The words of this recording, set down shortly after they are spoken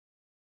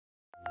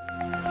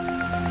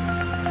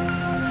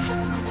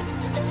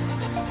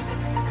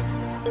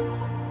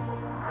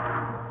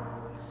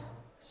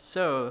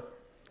So,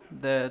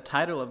 the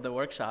title of the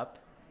workshop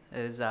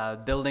is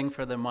Building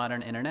for the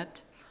Modern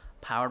Internet,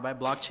 Powered by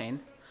Blockchain.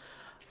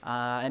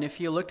 And if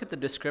you looked at the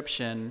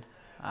description,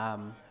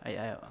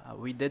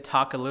 we did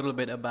talk a little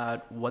bit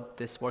about what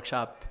this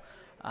workshop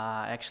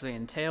actually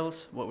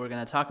entails, what we're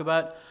going to talk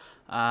about.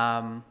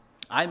 My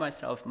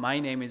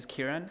name is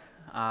Kiran,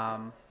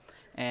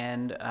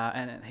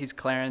 and he's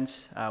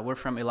Clarence. We're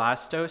from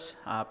Elastos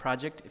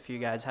project. If you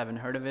guys haven't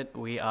heard of it,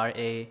 we are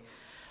a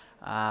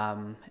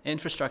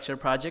infrastructure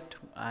project,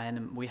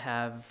 and we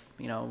have,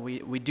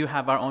 we do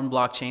have our own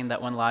blockchain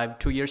that went live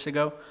 2 years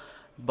ago,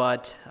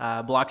 but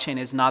blockchain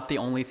is not the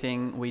only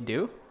thing we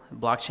do.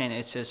 Blockchain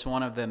is just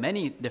one of the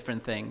many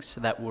different things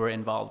that we're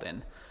involved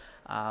in.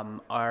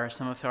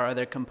 Some of our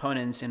other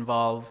components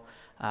involve,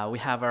 we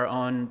have our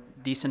own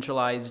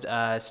decentralized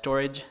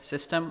storage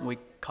system. We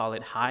call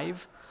it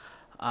Hive.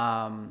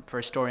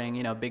 For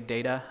storing, big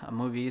data,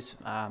 movies,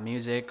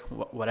 music,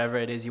 whatever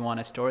it is you want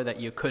to store that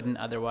you couldn't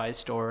otherwise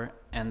store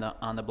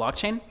on the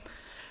blockchain.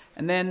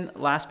 And then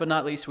last but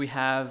not least, we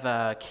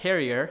have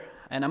Carrier,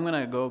 and I'm going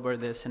to go over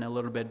this in a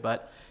little bit,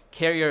 but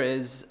Carrier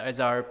is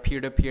our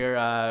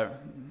peer-to-peer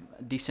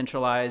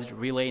decentralized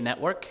relay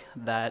network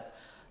that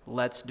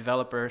lets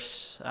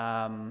developers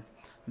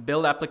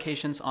build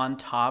applications on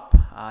top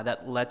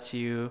that lets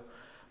you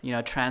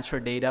transfer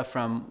data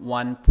from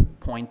one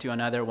point to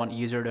another, one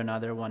user to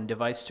another, one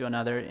device to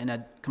another in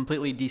a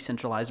completely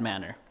decentralized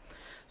manner.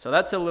 So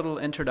that's a little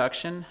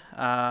introduction,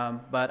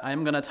 but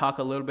I'm going to talk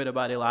a little bit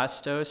about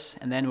Elastos,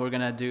 and then we're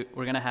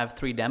going to have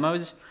 3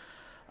 demos.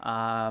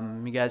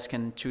 You guys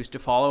can choose to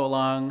follow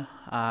along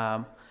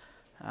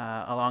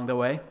the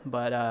way,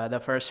 but the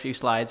first few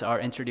slides are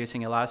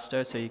introducing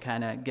Elastos, so you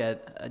kind of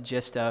get a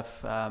gist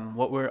of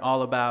what we're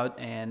all about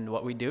and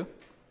what we do.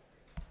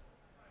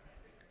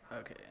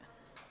 Okay.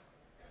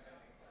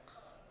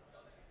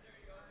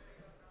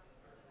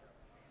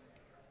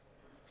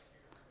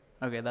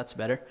 Okay, that's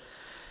better.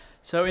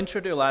 So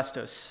intro to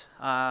Elastos.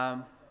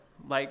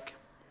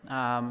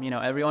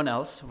 Everyone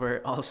else, we're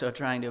also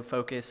trying to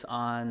focus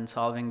on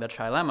solving the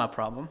trilemma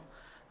problem,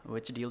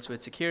 which deals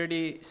with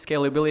security,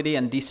 scalability,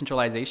 and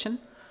decentralization.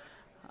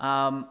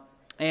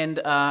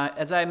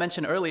 As I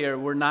mentioned earlier,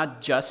 we're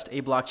not just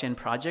a blockchain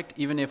project.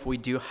 Even if we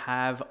do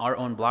have our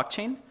own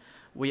blockchain,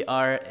 we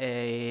are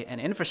an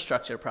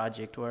infrastructure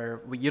project where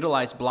we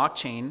utilize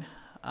blockchain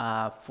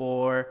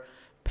for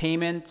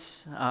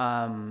payment,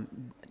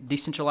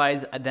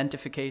 decentralized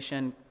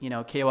identification,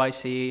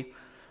 KYC,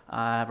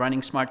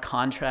 running smart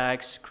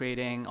contracts,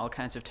 creating all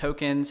kinds of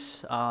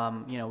tokens.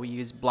 We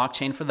use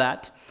blockchain for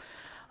that.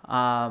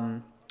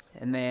 And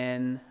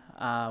then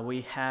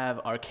we have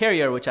our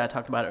Carrier, which I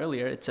talked about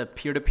earlier. It's a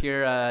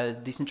peer-to-peer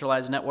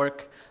decentralized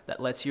network that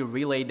lets you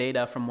relay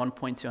data from one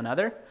point to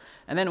another.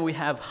 And then we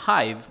have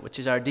Hive, which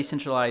is our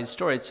decentralized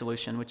storage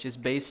solution, which is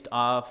based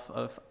off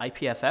of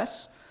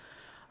IPFS.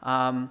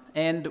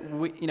 Elastos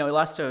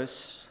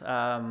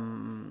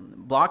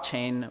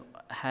blockchain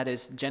had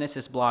its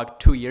genesis block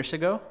 2 years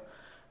ago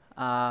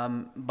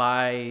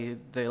by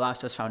the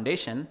Elastos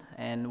Foundation,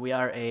 and we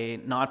are a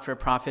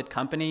not-for-profit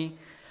company,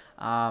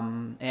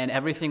 and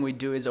everything we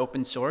do is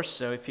open source.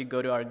 So if you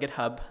go to our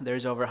GitHub,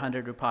 there's over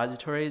 100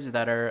 repositories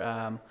that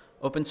are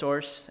open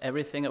source,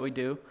 everything that we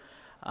do.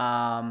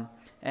 And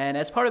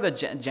as part of the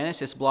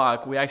genesis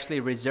block, we actually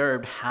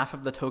reserved half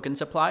of the token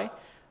supply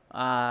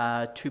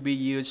to be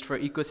used for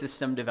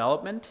ecosystem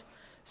development.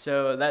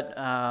 So that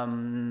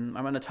I'm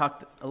going to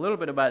talk a little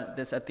bit about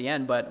this at the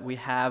end, but we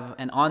have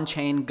an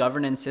on-chain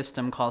governance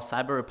system called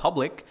Cyber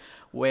Republic,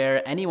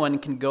 where anyone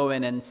can go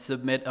in and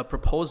submit a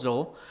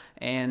proposal,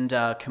 and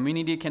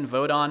community can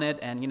vote on it.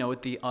 And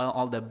with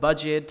all the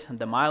budget,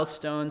 the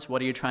milestones,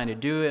 what are you trying to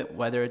do?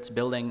 Whether it's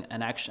building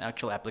an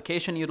actual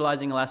application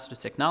utilizing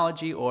Elastos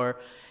technology, or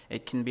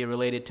it can be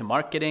related to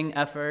marketing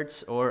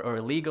efforts or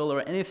legal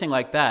or anything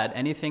like that.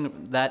 Anything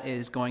that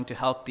is going to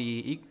help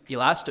the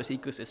Elastos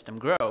ecosystem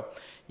grow.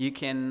 You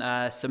can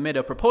submit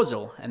a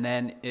proposal, and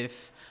then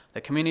if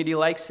the community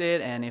likes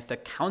it, and if the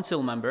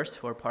council members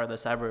who are part of the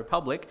Cyber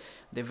Republic,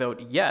 they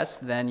vote yes,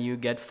 then you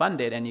get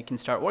funded and you can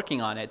start working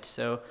on it.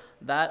 So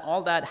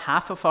all that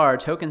half of our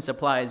token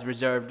supply is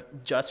reserved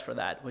just for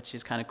that, which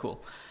is kind of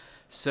cool.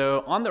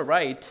 So on the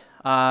right,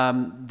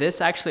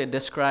 this actually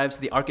describes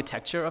the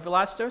architecture of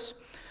Elastos.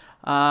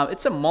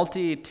 It's a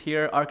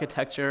multi-tier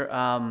architecture.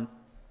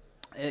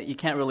 You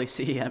can't really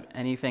see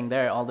anything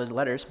there, all those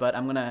letters, but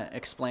I'm going to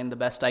explain the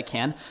best I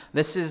can.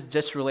 This is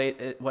just this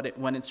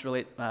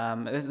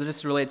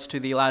relates to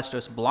the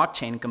Elastos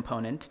blockchain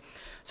component.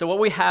 So what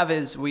we have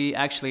is we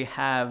actually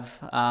have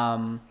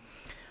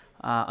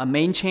a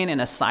main chain and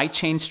a side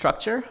chain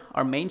structure.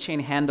 Our main chain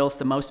handles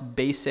the most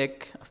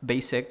basic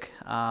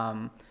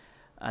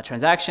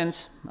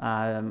transactions.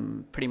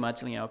 Pretty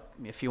much,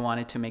 if you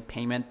wanted to make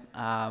payment,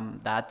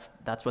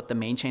 that's what the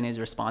main chain is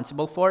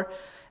responsible for.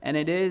 And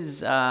it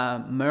is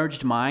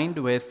merged mined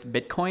with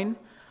Bitcoin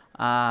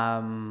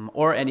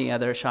or any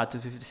other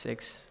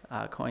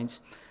SHA-256 coins.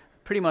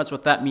 Pretty much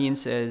what that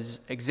means is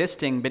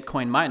existing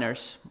Bitcoin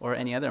miners or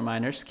any other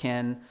miners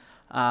can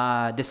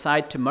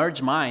decide to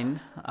merge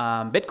mine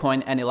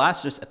Bitcoin and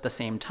Elastos at the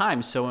same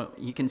time. So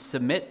you can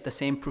submit the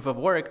same proof of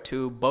work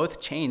to both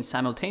chains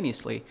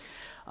simultaneously.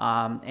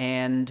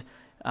 Even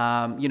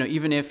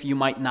if you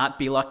might not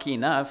be lucky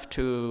enough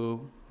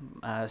to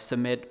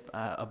submit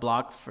a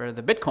block for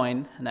the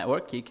Bitcoin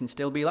network, you can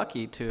still be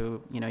lucky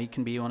to, you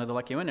can be one of the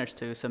lucky winners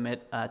to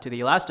submit to the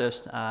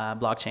Elastos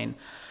blockchain.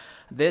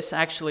 This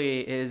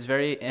actually is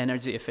very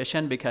energy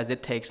efficient because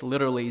it takes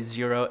literally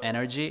zero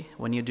energy.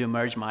 When you do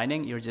merge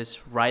mining, you're just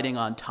riding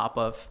on top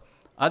of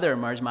other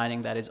merge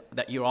mining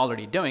that you're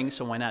already doing.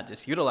 So why not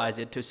just utilize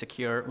it to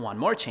secure one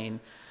more chain?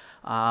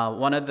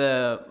 One of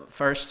the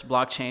first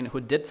blockchain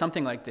who did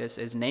something like this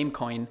is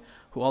Namecoin,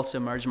 who also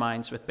merge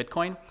mines with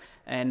Bitcoin.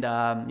 And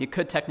you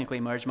could technically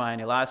merge mine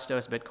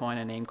Elastos, Bitcoin,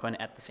 and Namecoin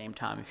at the same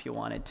time if you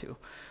wanted to.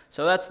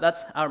 So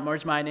that's our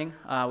merge mining.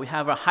 We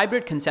have a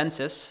hybrid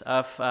consensus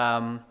of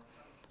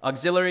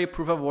auxiliary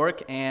proof of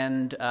work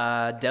and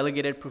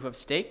delegated proof of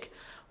stake.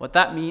 What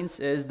that means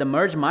is the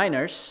merge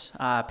miners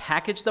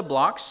package the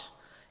blocks,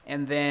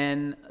 and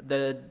then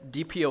the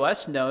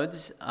DPoS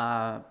nodes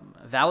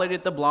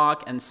validate the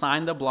block and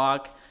sign the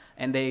block,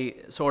 and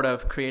they sort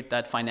of create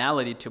that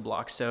finality to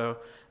blocks. So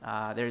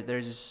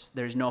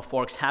there's no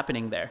forks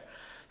happening there.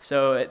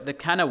 So it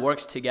kind of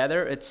works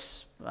together.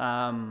 It's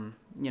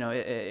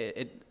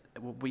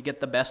we get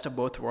the best of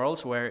both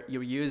worlds, where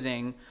you're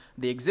using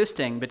the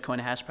existing Bitcoin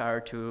hash power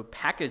to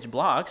package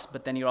blocks,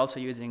 but then you're also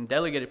using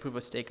delegated proof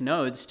of stake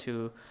nodes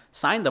to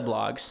sign the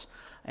blocks,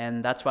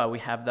 and that's why we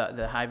have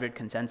the hybrid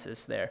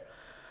consensus there.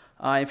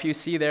 If you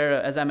see there,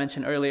 as I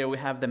mentioned earlier, we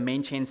have the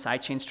main chain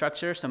side chain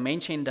structure. So main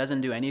chain doesn't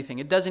do anything.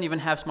 It doesn't even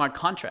have smart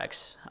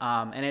contracts,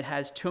 and it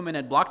has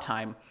 2-minute block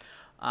time.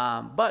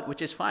 But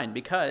which is fine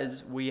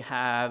because we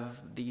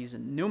have these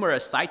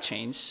numerous side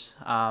chains,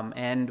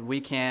 and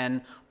we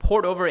can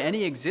port over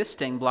any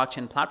existing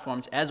blockchain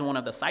platforms as one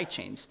of the side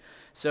chains.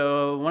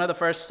 So one of the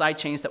first side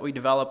chains that we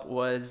developed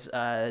was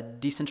a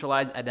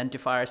decentralized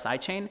identifier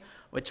sidechain,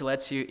 which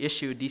lets you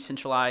issue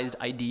decentralized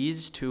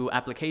IDs to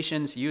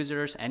applications,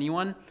 users,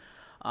 anyone.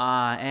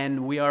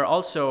 And we are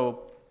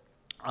also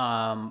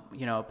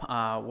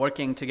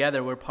working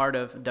together. We're part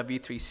of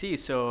W3C,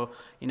 so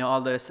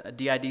all those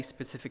DID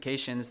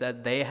specifications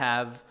that they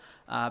have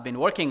been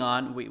working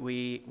on,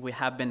 we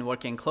have been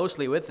working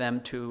closely with them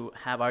to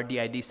have our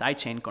DID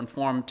sidechain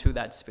conform to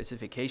that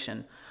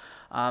specification.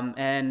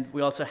 And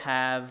we also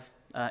have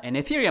an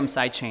Ethereum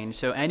sidechain.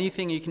 So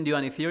anything you can do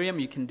on Ethereum,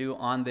 you can do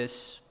on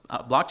this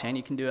blockchain,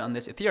 you can do it on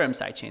this Ethereum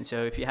sidechain.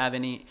 So if you have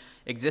any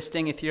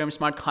existing Ethereum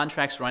smart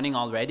contracts running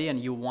already and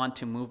you want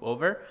to move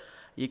over,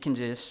 you can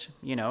just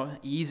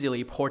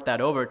easily port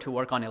that over to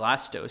work on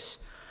Elastos.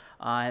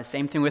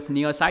 Same thing with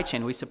Neo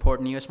sidechain. We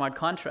support Neo smart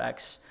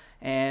contracts,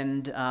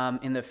 and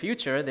in the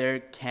future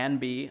there can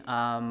be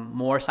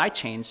more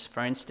sidechains.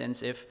 For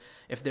instance, if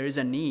there is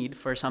a need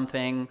for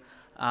something,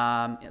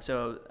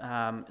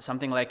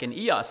 something like an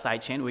EOS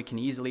sidechain, we can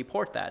easily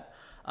port that.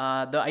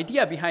 The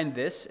idea behind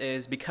this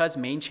is because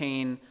main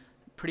chain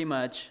pretty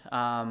much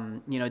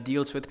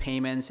deals with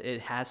payments.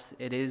 It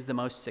is the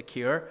most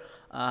secure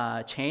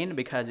chain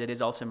because it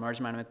is also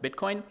merged mined with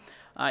Bitcoin.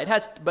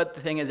 But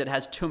the thing is, it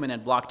has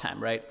 2-minute block time,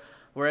 right?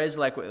 Whereas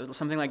like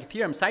something like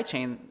Ethereum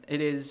sidechain,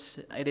 it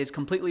is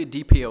completely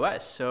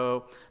DPoS.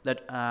 So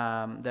that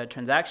the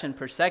transaction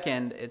per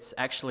second, it's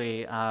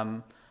actually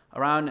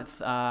around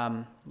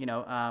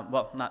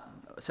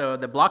so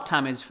the block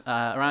time is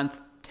around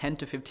 10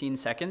 to 15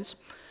 seconds.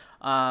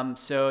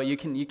 So you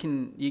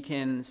can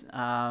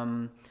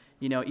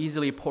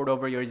easily port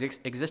over your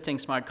existing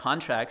smart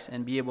contracts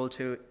and be able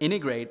to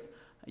integrate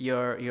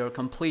your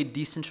complete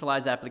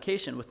decentralized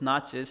application with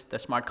not just the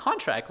smart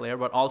contract layer,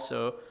 but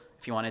also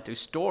if you wanted to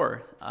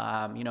store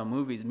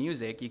movies,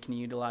 music, you can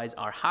utilize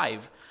our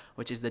Hive,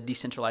 which is the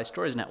decentralized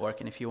storage network.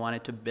 And if you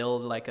wanted to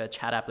build like a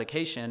chat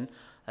application,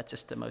 that's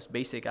just the most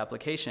basic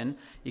application,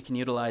 you can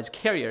utilize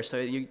Carrier. So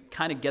you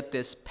kind of get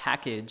this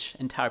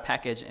entire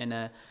package in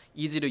a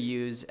easy to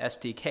use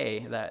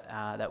SDK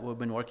that we've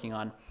been working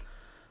on.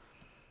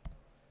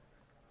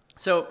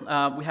 So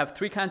we have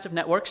 3 kinds of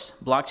networks.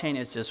 Blockchain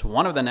is just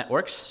one of the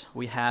networks.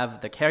 We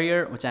have the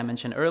Carrier, which I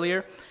mentioned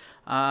earlier.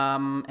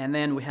 And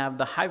then we have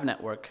the Hive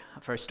network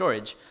for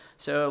storage.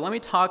 So let me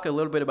talk a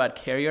little bit about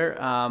Carrier.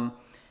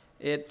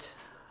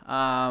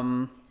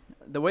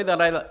 The way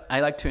that I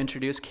like to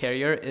introduce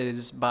Carrier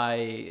is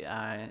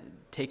by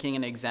taking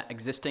an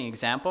existing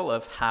example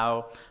of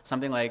how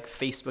something like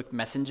Facebook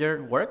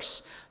Messenger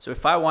works. So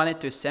if I wanted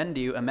to send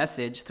you a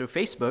message through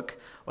Facebook,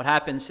 what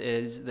happens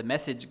is the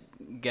message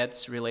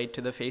gets relayed to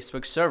the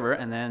Facebook server,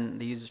 and then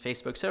these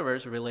Facebook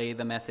servers relay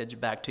the message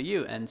back to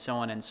you, and so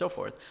on and so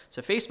forth.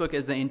 So Facebook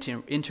is the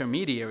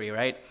intermediary,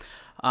 right?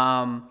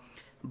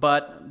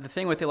 But the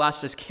thing with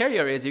Elastos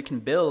Carrier is you can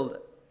build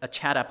a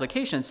chat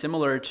application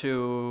similar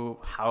to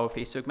how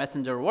Facebook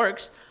Messenger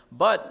works,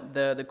 but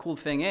the cool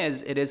thing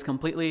is it is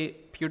completely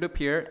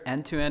peer-to-peer,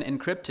 end-to-end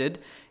encrypted,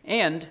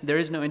 and there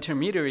is no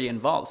intermediary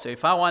involved. So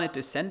if I wanted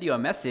to send you a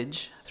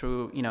message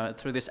through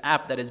this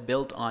app that is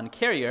built on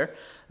Carrier,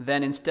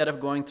 then instead of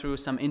going through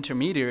some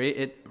intermediary,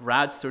 it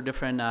routes through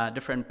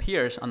different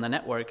peers on the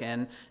network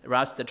and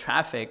routes the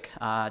traffic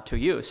to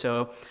you.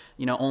 So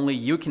only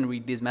you can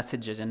read these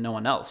messages and no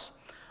one else.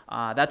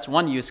 That's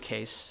one use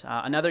case.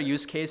 Another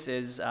use case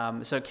is,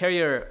 so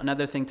Carrier,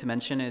 another thing to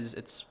mention is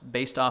it's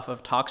based off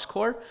of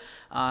TalkScore.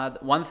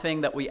 One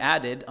thing that we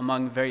added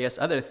among various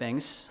other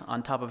things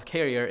on top of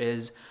Carrier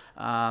is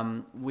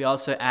we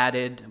also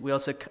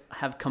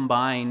have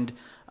combined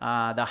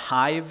the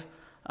Hive,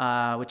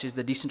 which is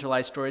the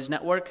decentralized storage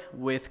network,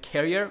 with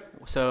Carrier.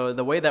 So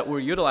the way that we're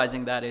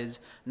utilizing that is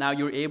now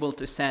you're able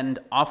to send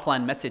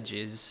offline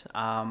messages,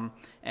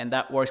 and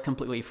that works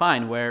completely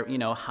fine, where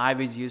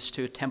Hive is used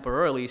to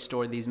temporarily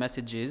store these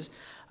messages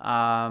in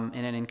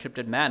an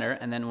encrypted manner,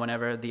 and then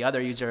whenever the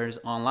other user is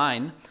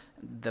online,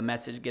 the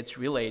message gets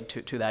relayed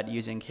to that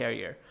using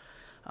Carrier.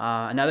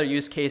 Another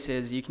use case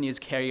is you can use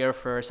Carrier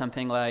for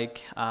something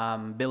like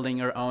building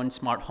your own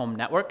smart home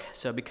network.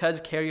 So because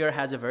Carrier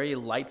has a very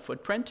light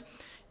footprint,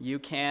 you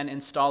can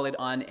install it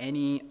on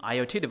any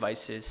IoT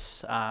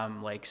devices,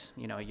 like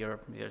your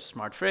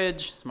smart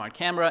fridge, smart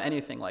camera,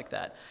 anything like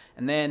that.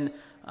 And then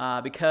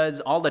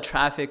because all the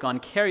traffic on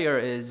Carrier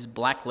is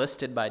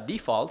blacklisted by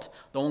default,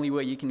 the only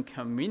way you can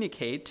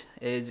communicate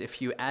is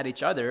if you add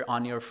each other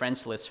on your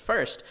friends list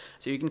first.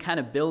 So you can kind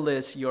of build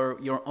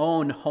your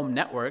own home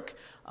network,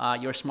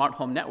 your smart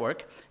home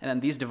network, and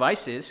then these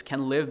devices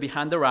can live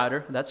behind the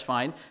router. That's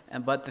fine.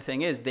 But the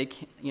thing is,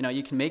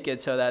 you can make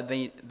it so that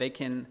they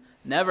can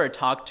never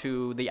talk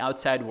to the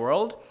outside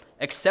world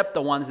except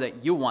the ones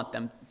that you want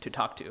them to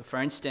talk to. For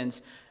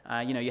instance,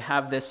 you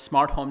have this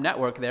smart home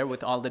network there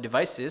with all the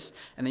devices,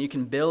 and then you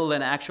can build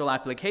an actual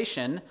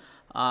application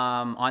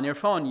on your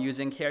phone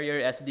using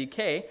Carrier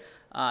SDK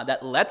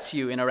that lets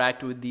you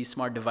interact with these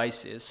smart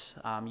devices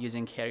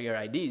using Carrier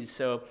IDs.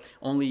 So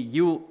only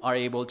you are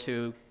able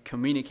to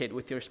communicate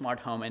with your smart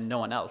home and no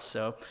one else.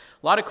 So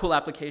a lot of cool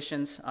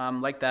applications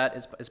like that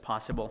is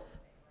possible.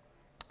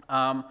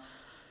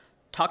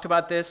 Talked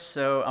about this,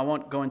 so I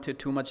won't go into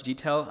too much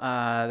detail.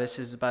 This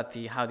is about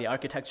how the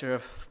architecture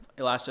of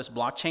Elastos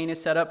blockchain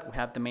is set up. We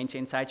have the main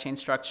chain, side chain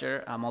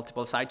structure,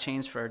 multiple side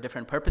chains for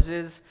different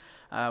purposes.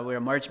 We're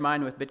merge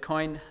mined with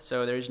Bitcoin,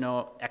 so there is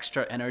no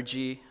extra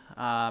energy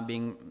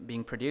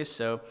being produced.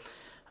 So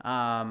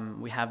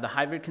we have the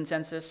hybrid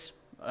consensus,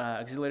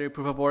 auxiliary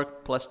proof of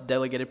work plus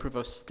delegated proof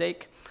of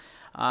stake.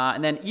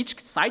 And then each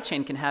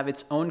sidechain can have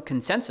its own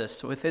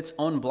consensus with its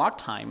own block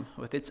time,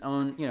 with its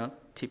own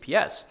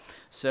TPS.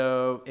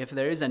 So if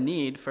there is a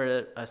need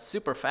for a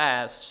super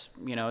fast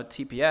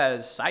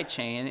TPS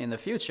sidechain in the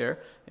future,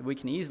 we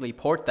can easily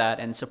port that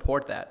and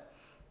support that.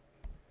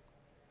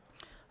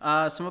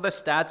 Some of the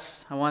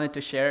stats I wanted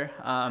to share.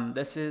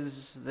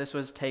 This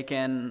was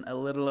taken a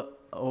little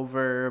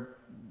over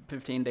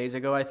 15 days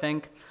ago, I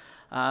think.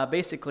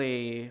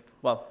 Basically,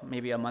 well,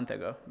 maybe a month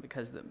ago,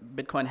 because the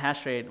Bitcoin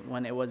hash rate,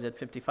 when it was at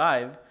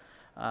 55,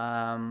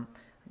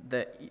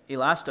 the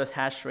Elastos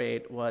hash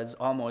rate was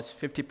almost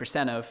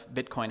 50% of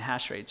Bitcoin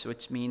hash rates,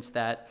 which means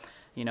that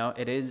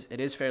it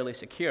is fairly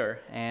secure,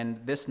 and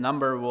this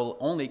number will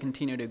only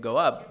continue to go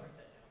up.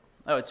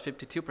 Oh, it's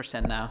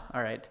 52% now.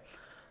 All right.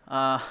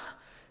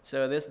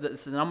 So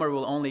this number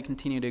will only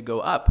continue to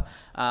go up,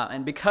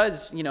 and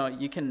because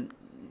you can.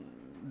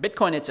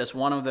 Bitcoin is just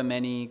one of the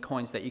many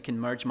coins that you can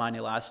merge mine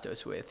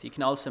Elastos with. You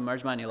can also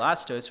merge mine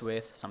Elastos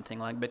with something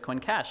like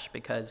Bitcoin Cash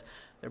because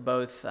they're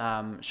both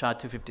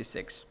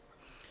SHA-256.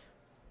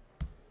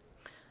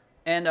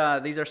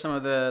 And these are some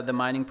of the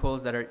mining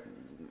pools that are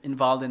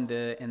involved in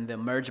the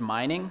merge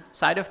mining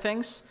side of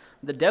things.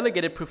 The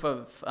delegated proof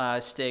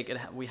of stake,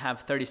 we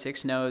have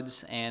 36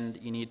 nodes, and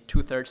you need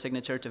 2/3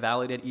 signature to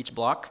validate each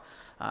block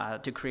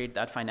to create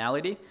that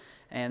finality.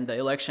 And the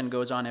election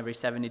goes on every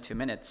 72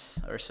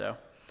 minutes or so.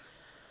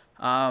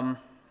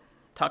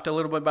 Talked a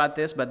little bit about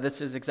this, but this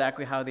is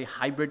exactly how the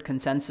hybrid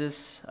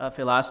consensus of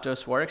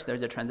Elastos works.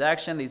 There's a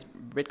transaction. These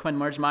Bitcoin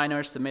merge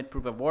miners submit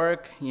proof of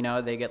work.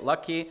 They get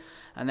lucky.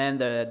 And then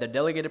the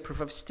delegated proof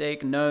of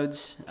stake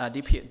nodes,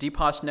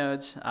 DPoS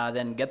nodes,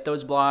 then get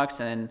those blocks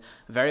and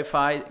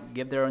verify,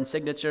 give their own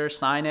signature,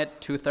 sign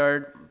it,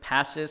 2/3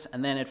 passes,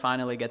 and then it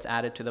finally gets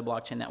added to the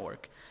blockchain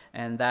network.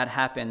 And that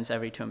happens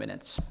every 2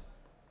 minutes.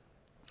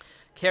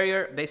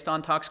 Carrier, based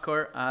on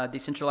TalkScore,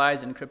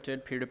 decentralized,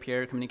 encrypted,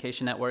 peer-to-peer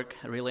communication network,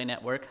 relay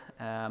network.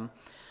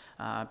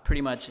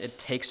 Pretty much it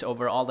takes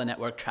over all the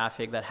network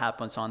traffic that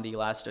happens on the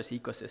Elastos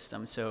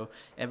ecosystem. So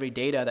every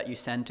data that you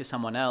send to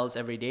someone else,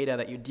 every data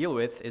that you deal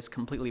with is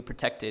completely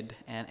protected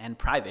and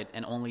private,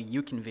 and only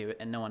you can view it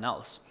and no one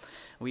else.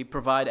 We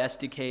provide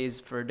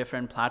SDKs for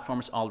different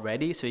platforms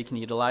already, so you can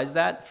utilize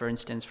that. For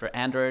instance, for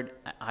Android,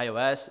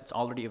 iOS, it's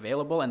already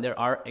available, and there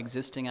are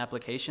existing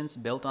applications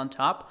built on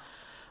top.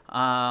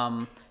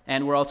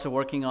 And we're also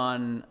working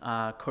on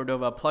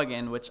Cordova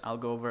plugin, which I'll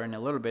go over in a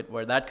little bit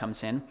where that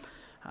comes in.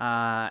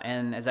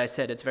 And as I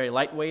said, it's very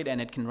lightweight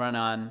and it can run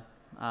on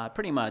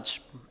pretty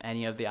much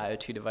any of the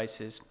IoT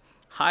devices.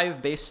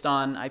 Hive based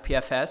on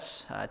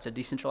IPFS. It's a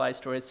decentralized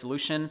storage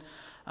solution.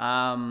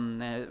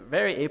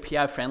 Very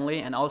API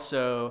friendly, and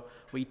also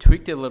we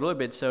tweaked it a little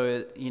bit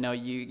so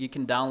you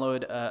can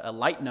download a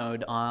light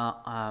node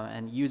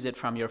and use it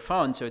from your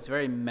phone, so it's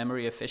very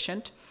memory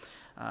efficient.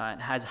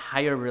 It has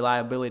higher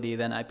reliability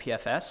than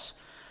IPFS.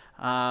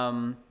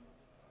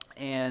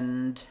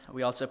 And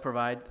we also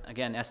provide,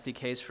 again,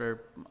 SDKs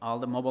for all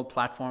the mobile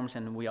platforms,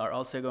 and we are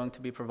also going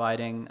to be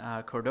providing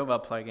Cordova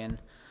plugin.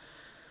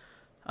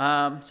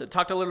 So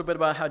talked a little bit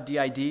about how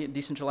DID,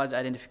 decentralized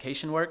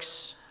identification,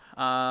 works.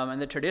 In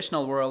the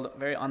traditional world,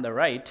 very on the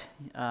right,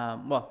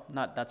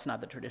 that's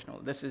not the traditional,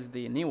 this is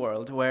the new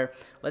world, where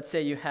let's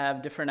say you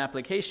have different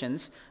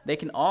applications, they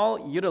can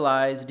all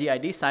utilize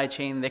DID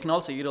sidechain, they can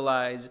also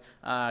utilize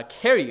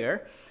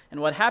carrier,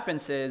 and what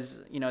happens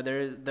is,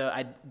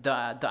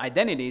 the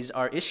identities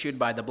are issued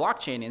by the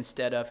blockchain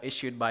instead of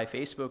issued by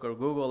Facebook or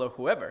Google or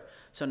whoever.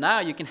 So now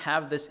you can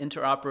have this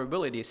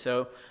interoperability.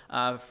 So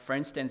for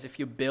instance, if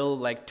you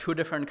build like 2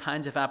 different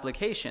kinds of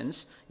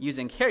applications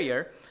using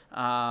carrier,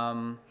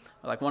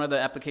 like one of the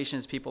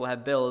applications people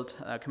have built,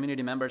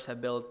 community members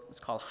have built, it's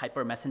called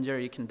Hyper Messenger.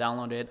 You can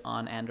download it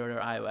on Android or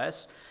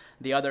iOS.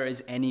 The other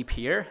is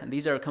AnyPeer, and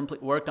these are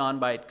worked on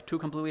by 2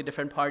 completely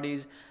different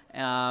parties,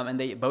 and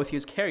they both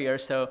use carrier.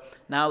 So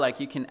now, like,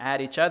 you can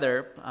add each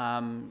other,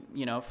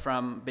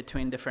 from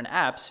between different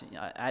apps,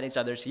 add each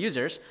other's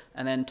users,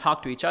 and then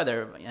talk to each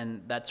other,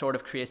 and that sort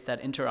of creates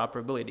that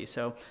interoperability.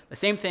 So the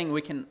same thing,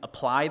 we can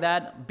apply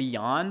that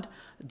beyond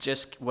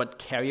just what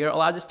carrier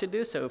allows us to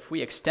do. So if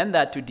we extend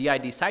that to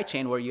DID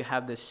sidechain, where you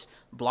have this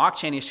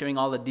blockchain issuing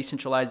all the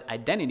decentralized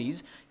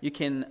identities, you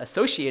can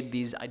associate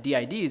these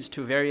DIDs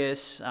to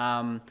various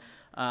data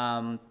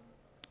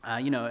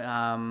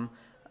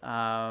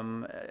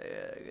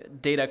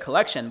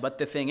collection. But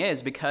the thing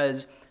is,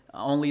 because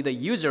only the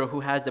user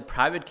who has the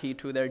private key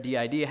to their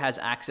DID has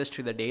access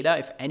to the data,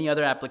 if any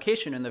other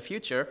application in the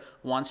future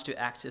wants to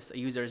access a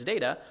user's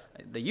data,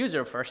 the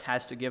user first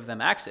has to give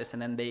them access,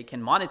 and then they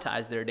can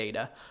monetize their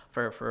data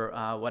for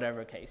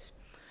whatever case.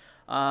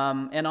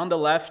 And on the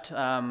left,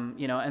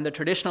 in the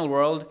traditional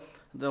world,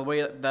 the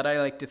way that I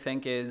like to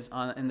think is,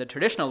 in the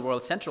traditional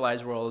world,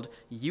 centralized world,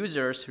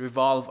 users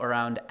revolve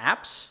around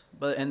apps.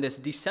 But in this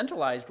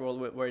decentralized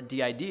world where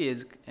DID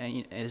is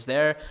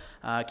there,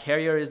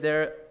 carrier is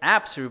there,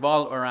 apps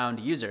revolve around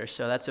users.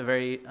 So that's a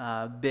very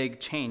big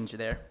change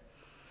there.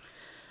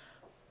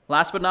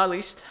 Last but not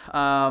least,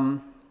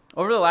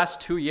 over the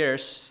last 2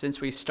 years since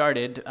we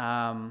started,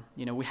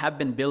 we have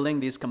been building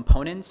these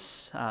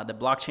components, the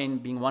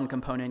blockchain being one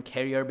component,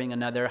 carrier being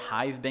another,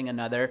 Hive being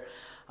another.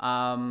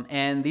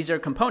 And these are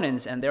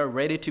components, and they're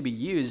ready to be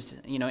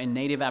used, in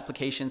native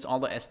applications. All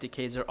the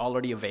SDKs are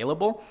already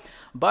available.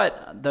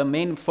 But the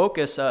main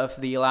focus of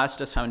the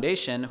Elastos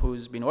Foundation,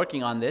 who's been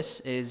working on this,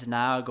 is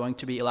now going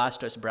to be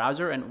Elastos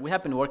browser, and we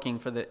have been working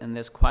for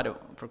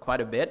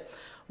quite a bit.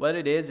 What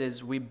it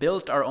is we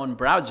built our own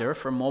browser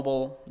for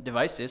mobile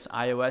devices,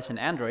 iOS and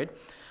Android,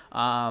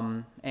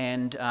 and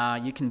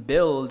you can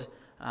build,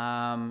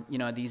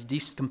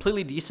 these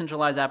completely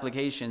decentralized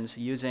applications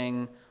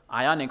using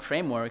Ionic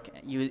framework,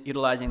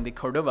 utilizing the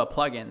Cordova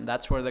plugin.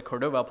 That's where the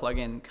Cordova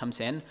plugin comes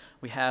in.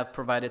 We have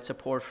provided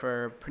support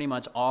for pretty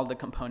much all the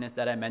components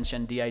that I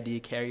mentioned,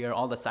 DID, carrier,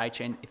 all the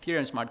sidechain,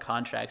 Ethereum smart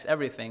contracts,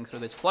 everything through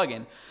this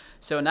plugin.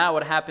 So now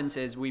what happens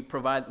is we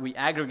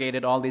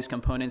aggregated all these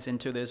components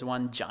into this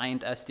one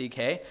giant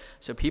SDK.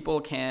 So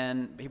people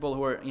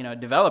who are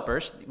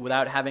developers,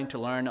 without having to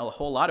learn a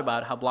whole lot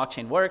about how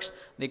blockchain works,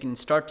 they can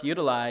start to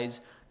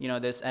utilize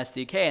this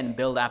SDK and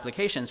build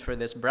applications for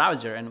this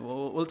browser. And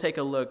we'll take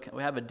a look.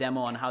 We have a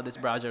demo on how this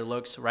browser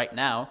looks right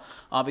now.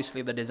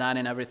 Obviously, the design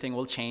and everything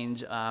will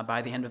change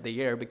by the end of the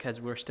year because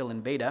we're still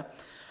in beta.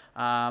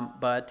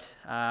 But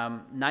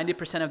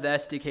 90% of the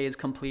SDK is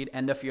complete,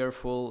 end of year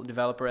full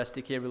developer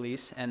SDK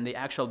release, and the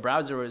actual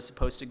browser is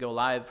supposed to go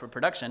live for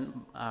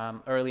production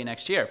early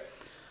next year.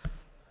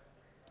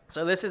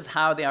 So this is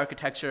how the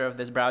architecture of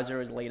this browser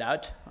is laid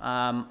out.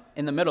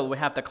 In the middle, we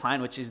have the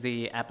client, which is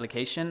the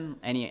application.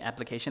 Any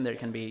application, there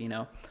can be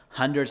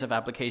hundreds of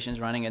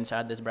applications running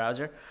inside this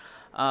browser.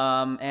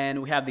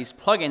 And we have these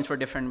plugins for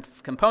different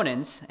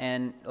components.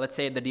 And let's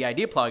say the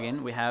DID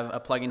plugin, we have a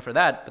plugin for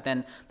that. But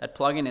then that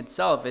plugin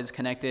itself is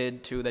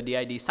connected to the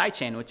DID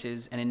sidechain, which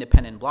is an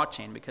independent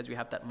blockchain because we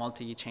have that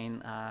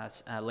multi-chain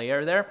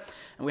layer there.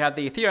 And we have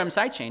the Ethereum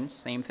sidechain,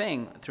 same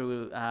thing.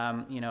 Through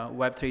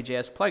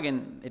Web3.js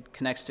plugin, it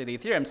connects to the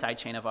Ethereum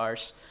sidechain of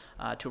ours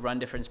to run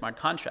different smart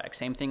contracts.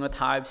 Same thing with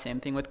Hive, same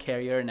thing with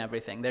Carrier and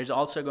everything. There's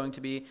also going to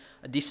be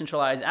a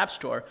decentralized app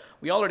store.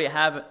 We already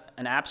have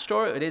an app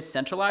store. It is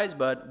centralized,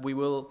 but we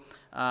will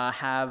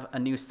have a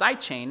new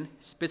sidechain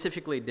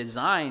specifically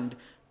designed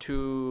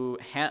to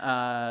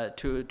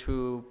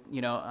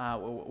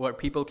where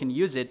people can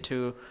use it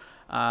to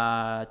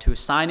to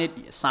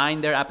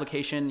sign their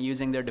application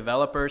using their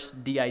developer's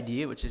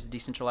DID, which is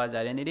decentralized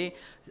identity,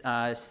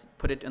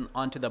 put it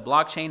onto the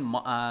blockchain,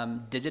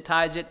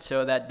 digitize it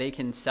so that they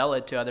can sell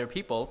it to other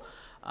people.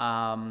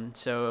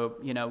 So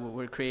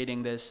we're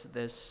creating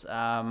this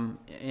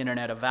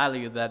internet of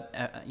value that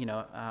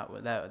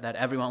that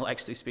everyone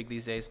likes to speak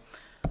these days.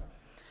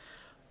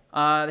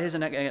 Here's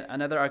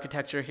another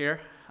architecture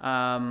here.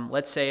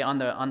 Let's say on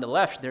the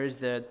left there is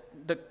the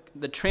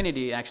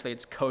Trinity. Actually,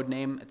 its code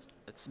name.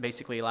 It's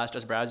basically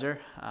Elastos browser.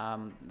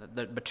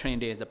 But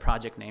Trinity is the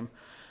project name.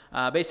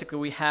 Basically,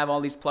 we have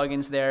all these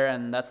plugins there,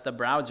 and that's the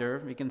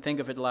browser. We can think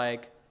of it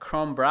like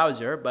Chrome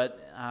browser, but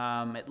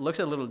it looks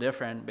a little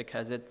different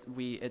because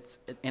it's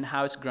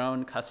in-house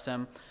grown,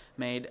 custom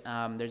made.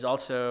 There's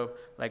also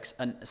like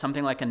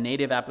something like a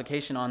native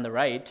application on the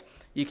right.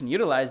 You can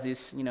utilize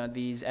these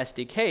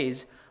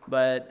SDKs,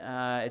 but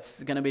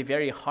it's going to be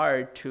very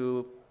hard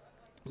to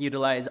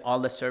utilize all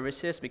the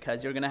services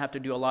because you're going to have to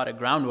do a lot of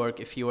groundwork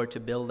if you were to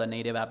build a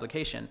native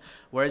application.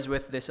 Whereas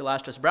with this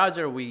Elastos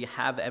browser, we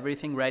have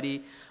everything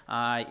ready.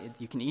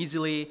 You can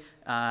easily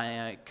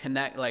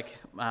connect,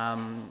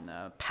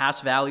 pass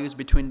values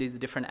between these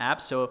different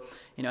apps. So,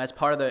 as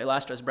part of the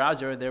Elastos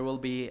browser, there will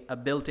be a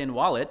built-in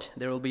wallet,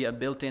 there will be a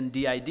built-in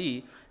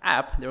DID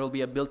app, there will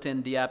be a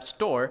built-in DApp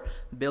store,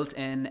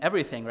 built-in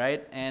everything,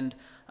 right? And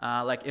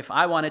if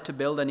I wanted to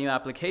build a new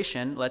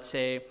application, let's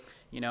say,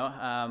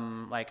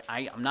 I'm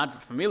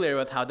not familiar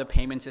with how the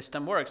payment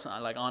system works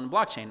on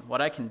blockchain. What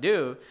I can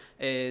do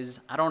is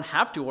I don't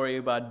have to worry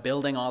about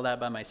building all that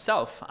by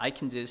myself. I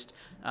can just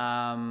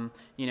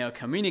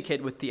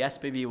communicate with the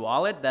SPV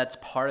wallet that's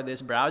part of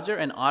this browser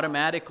and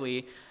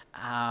automatically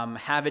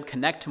have it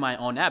connect to my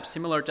own app,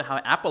 similar to how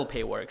Apple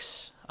Pay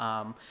works.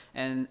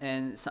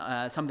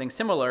 Something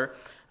similar,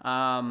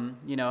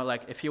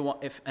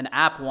 if an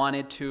app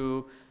wanted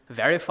to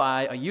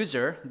verify a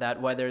user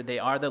that whether they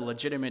are the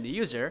legitimate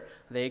user,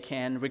 they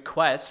can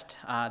request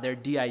their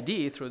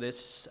DID through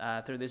this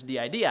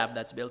DID app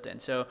that's built in.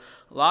 So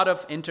a lot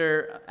of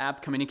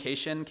inter-app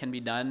communication can be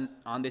done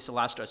on this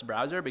Elastos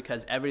browser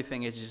because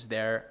everything is just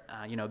there,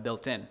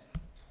 built in.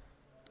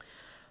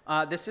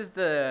 This is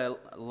the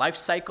life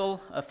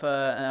cycle of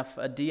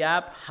a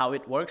DApp, how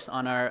it works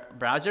on our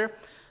browser.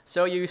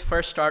 So you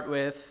first start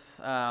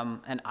with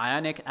an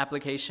Ionic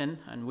application,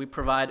 and we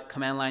provide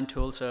command line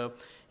tools. So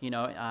you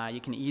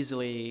can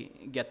easily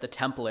get the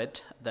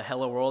template, the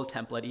Hello World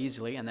template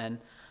easily, and then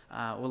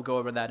we'll go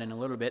over that in a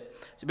little bit.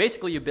 So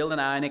basically, you build an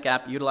Ionic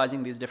app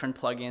utilizing these different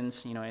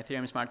plugins,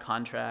 Ethereum smart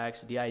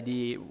contracts,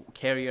 DID,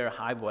 Carrier,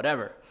 Hive,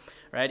 whatever,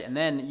 right? And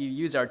then you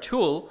use our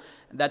tool.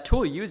 That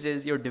tool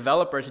uses your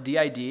developer's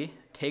DID,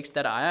 takes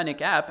that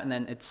Ionic app, and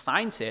then it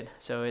signs it,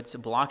 so it's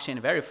blockchain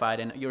verified,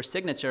 and your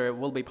signature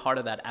will be part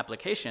of that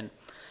application.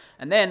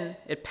 And then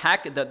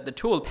the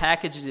tool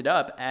packages it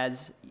up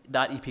as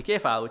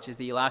 .epk file, which is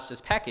the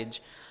Elastos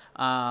package,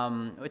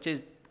 which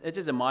is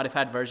a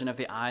modified version of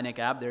the Ionic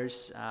app.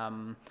 There's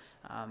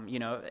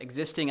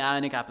existing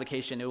Ionic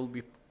application. It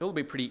will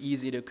be pretty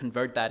easy to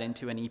convert that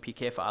into an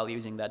EPK file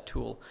using that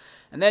tool.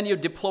 And then you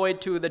deploy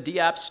it to the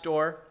DApp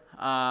store,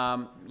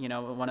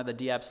 one of the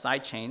DApp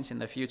side chains in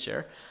the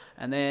future.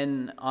 And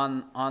then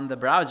on the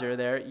browser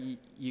there,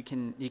 you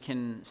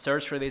can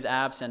search for these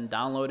apps and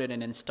download it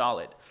and install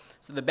it.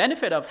 So the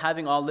benefit of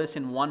having all this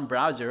in one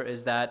browser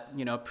is that,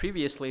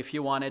 previously if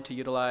you wanted to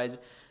utilize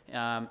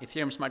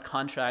Ethereum smart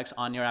contracts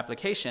on your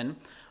application,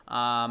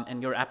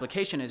 and your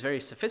application is very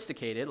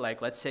sophisticated,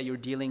 like let's say you're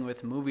dealing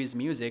with movies,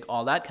 music,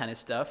 all that kind of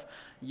stuff,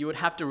 you would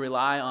have to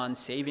rely on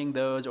saving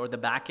those or the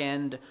back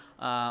end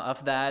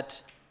of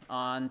that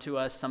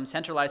onto some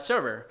centralized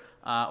server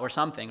or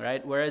something,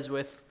 right? Whereas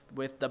with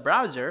the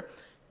browser,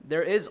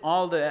 there is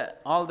all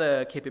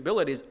the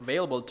capabilities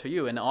available to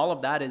you, and all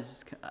of that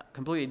is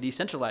completely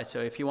decentralized. So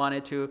if you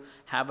wanted to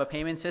have a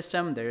payment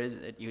system,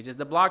 it uses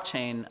the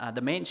blockchain, the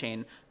main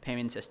chain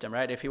payment system,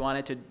 right? If you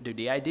wanted to do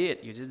DID,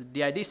 it uses the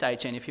DID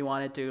sidechain. If you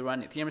wanted to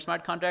run Ethereum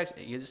smart contracts,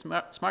 it uses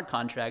smart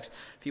contracts.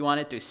 If you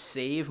wanted to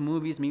save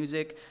movies,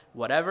 music,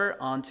 whatever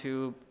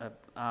onto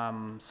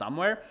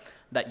somewhere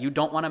that you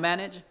don't want to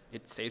manage,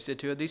 it saves it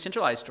to a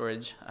decentralized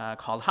storage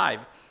called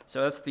Hive.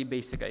 So that's the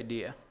basic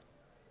idea.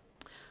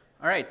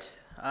 All right,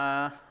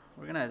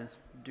 we're gonna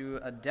do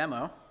a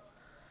demo.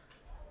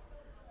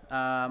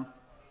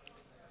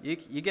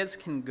 You guys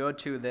can go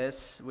to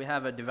this. We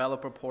have a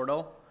developer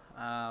portal,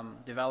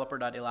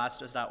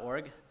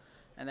 developer.elastos.org.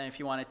 And then if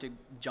you wanted to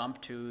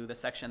jump to the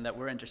section that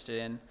we're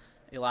interested in,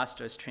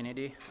 Elastos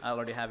Trinity, I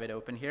already have it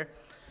open here.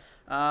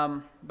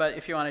 But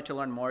if you wanted to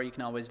learn more, you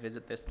can always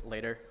visit this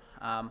later.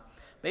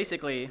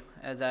 Basically,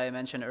 as I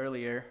mentioned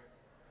earlier,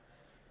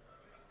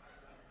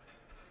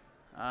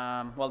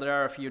 there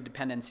are a few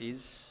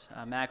dependencies.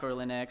 Mac or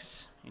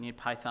Linux, you need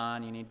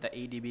Python, you need the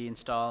ADB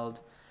installed.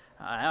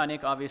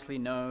 Ionic, obviously,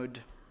 Node,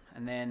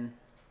 and then,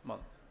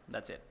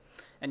 that's it.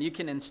 And you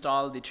can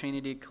install the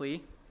Trinity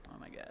CLI. Oh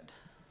my God.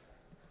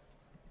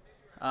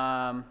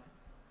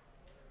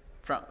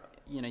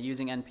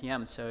 Using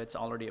NPM, so it's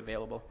already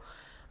available.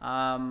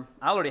 I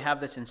already have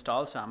this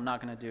installed, so I'm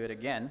not going to do it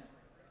again.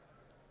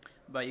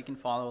 but you can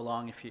follow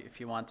along if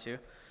you want to.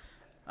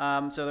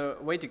 So the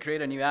way to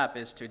create a new app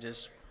is to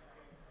just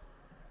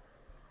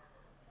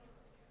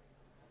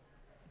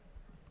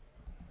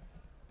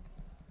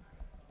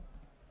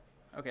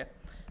okay.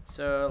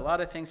 So a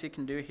lot of things you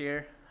can do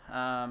here.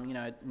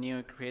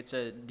 New creates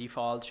a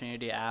default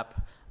Trinity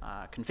app,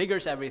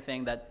 configures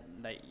everything that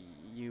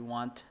you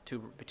want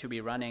to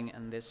be running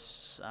in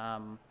this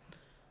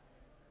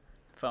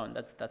phone.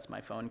 That's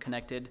my phone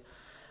connected.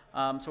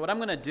 So what I'm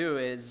gonna do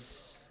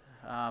is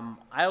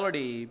I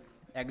already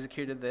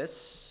executed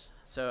this,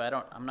 so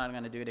I'm not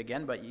gonna do it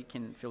again, but you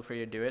can feel free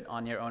to do it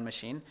on your own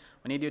machine.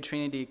 When you do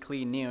Trinity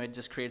clean new, it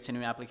just creates a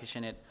new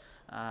application. It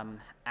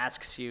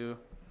asks you,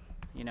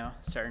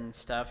 certain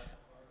stuff.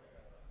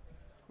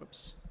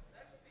 Whoops.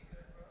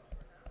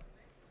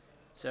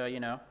 So,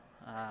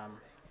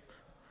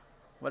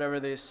 whatever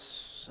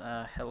this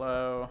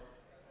hello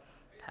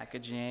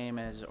package name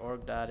is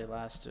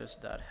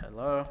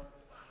org.elastos.hello,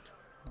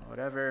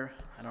 whatever,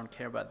 I don't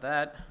care about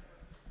that.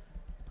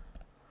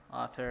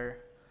 Author,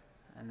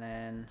 and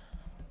then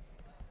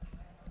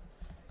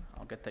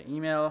I'll get the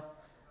email,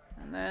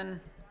 and then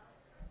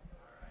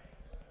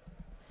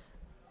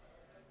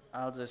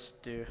I'll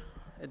just do,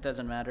 it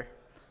doesn't matter.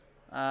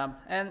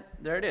 And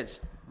there it is.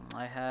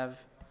 I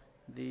have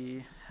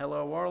the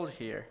hello world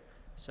here.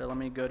 So let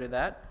me go to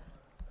that.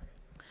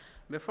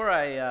 Before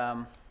I,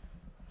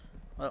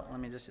 well, let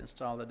me just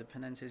install the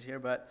dependencies here.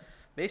 But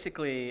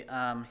basically,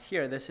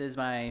 here, this is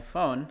my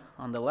phone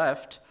on the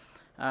left.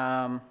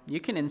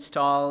 You can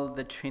install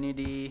the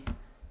Trinity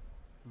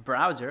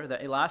browser, the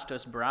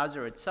Elastos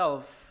browser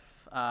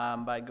itself,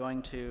 by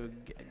going to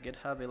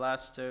GitHub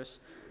Elastos.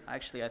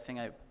 Actually, I think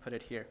I put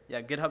it here.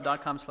 Yeah,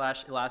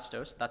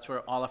 github.com/Elastos. That's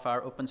where all of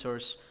our open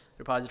source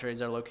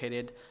repositories are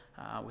located.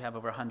 We have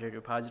over 100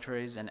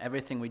 repositories, and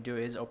everything we do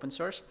is open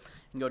source.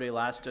 You can go to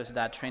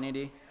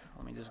elastos.trinity.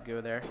 Let me just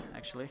go there,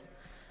 actually.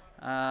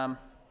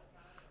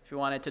 If you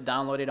wanted to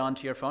download it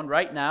onto your phone,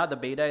 right now the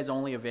beta is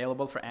only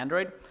available for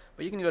Android,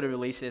 but you can go to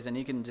releases and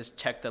you can just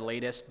check the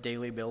latest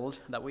daily build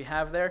that we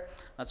have there.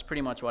 That's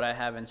pretty much what I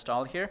have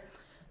installed here.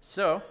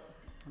 So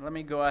let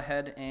me go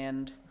ahead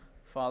and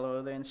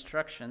follow the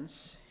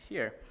instructions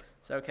here.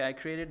 So okay, I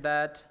created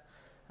that,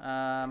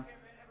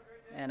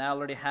 and I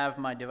already have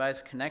my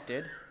device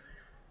connected.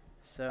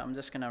 So I'm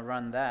just gonna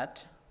run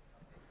that.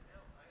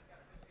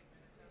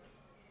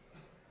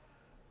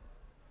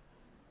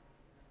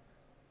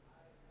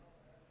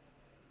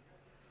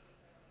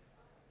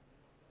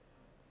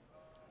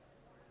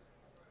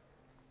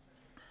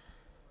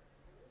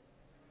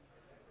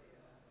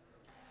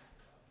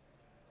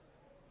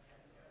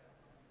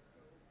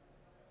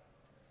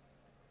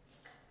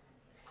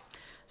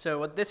 So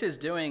what this is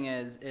doing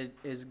is it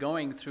is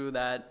going through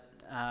that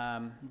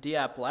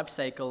DApp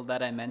lifecycle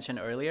that I mentioned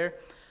earlier.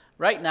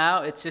 Right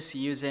now, it's just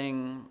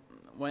using,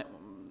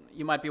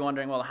 you might be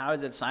wondering, well, how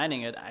is it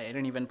signing it? I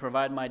didn't even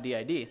provide my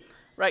DID.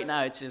 Right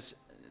now, it's just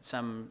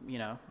some,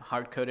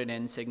 hard-coded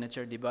in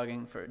signature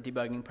debugging for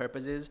debugging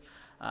purposes.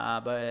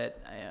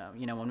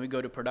 When we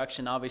go to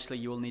production, obviously,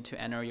 you will need to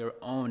enter your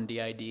own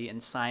DID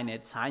and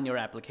sign your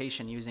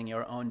application using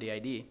your own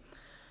DID.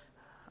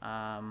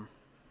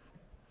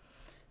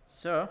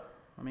 So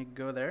let me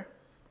go there.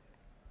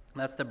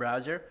 That's the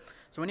browser.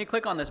 So when you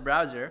click on this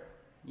browser,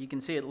 you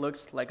can see it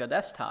looks like a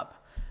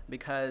desktop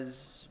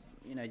because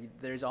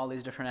there's all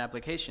these different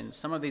applications.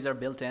 Some of these are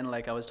built in,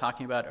 like I was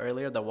talking about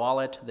earlier, the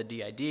wallet, the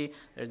DID.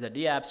 There's the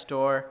DApp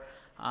store,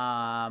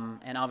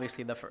 and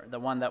obviously the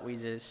one that we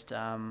just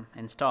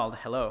installed,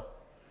 hello.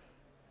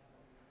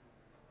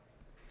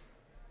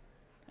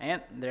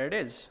 And there it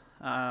is.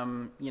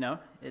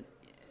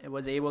 It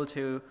was able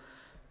to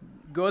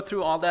go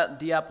through all that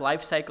DApp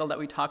lifecycle that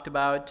we talked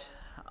about.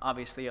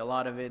 Obviously, a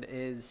lot of it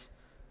is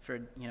for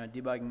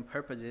debugging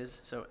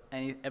purposes. So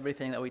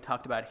everything that we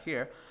talked about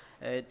here,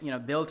 it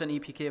built an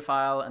EPK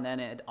file and then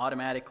it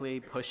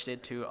automatically pushed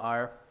it to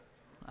our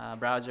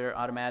browser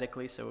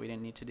automatically, so we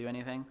didn't need to do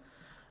anything.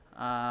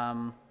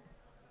 All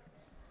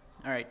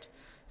right.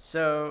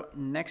 So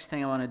next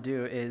thing I want to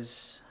do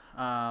is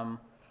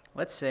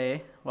let's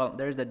say, well,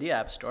 there's the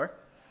DApp store.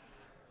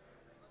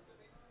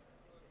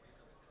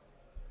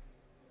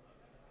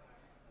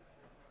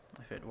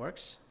 If it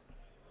works.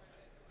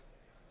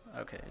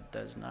 Okay, it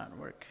does not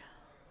work.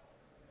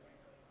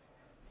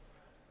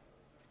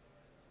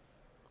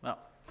 Well,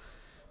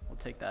 we'll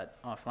take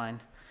that offline.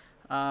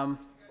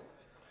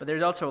 But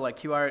there's also like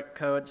QR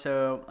code.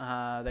 So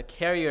the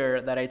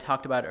carrier that I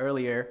talked about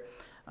earlier,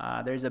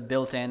 there's a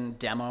built-in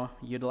demo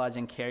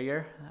utilizing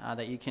carrier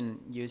that you can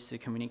use to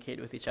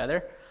communicate with each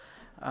other.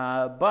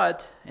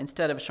 But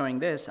instead of showing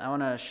this, I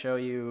want to show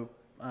you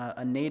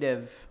a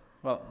native,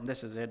 well,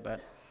 this is it, but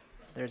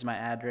there's my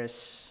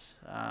address.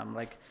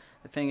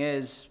 The thing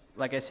is,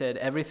 like I said,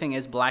 everything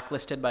is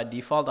blacklisted by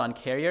default on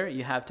carrier.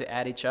 You have to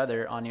add each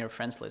other on your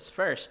friends list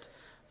first.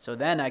 So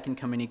then I can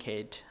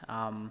communicate.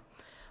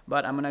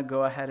 But I'm going to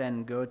go ahead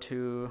and go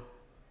to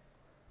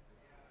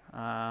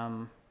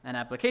an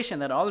application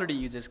that already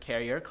uses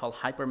carrier called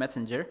Hyper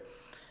Messenger.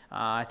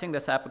 I think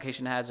this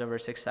application has over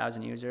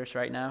 6,000 users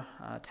right now.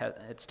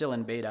 It's still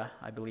in beta,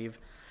 I believe.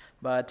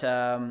 But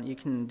you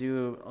can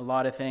do a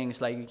lot of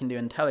things like you can do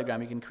in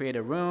Telegram. You can create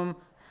a room.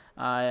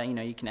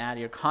 You can add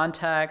your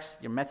contacts,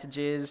 your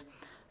messages.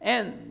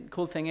 And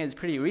cool thing is,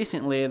 pretty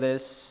recently,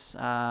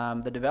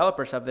 the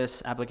developers of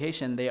this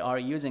application, they are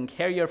using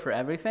Carrier for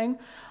everything.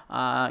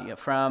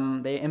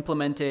 They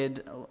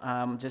implemented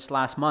just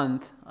last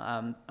month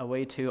a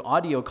way to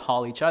audio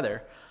call each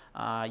other,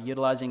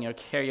 utilizing your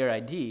Carrier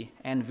ID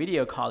and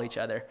video call each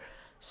other.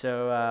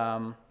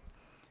 So,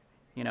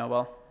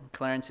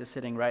 Clarence is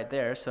sitting right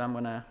there, so I'm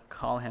gonna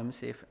call him,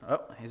 see if,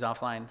 oh, he's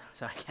offline,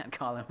 so I can't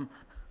call him.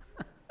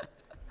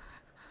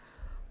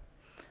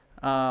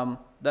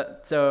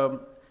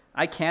 So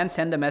I can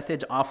send a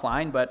message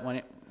offline, but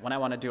when I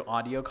want to do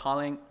audio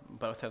calling,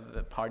 both of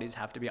the parties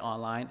have to be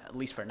online, at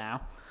least for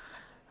now.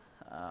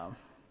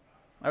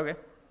 Okay,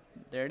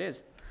 there it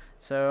is.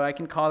 So I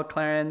can call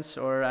Clarence,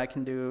 or I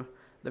can do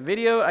the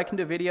video. I can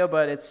do video,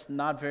 but it's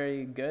not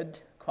very good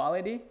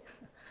quality.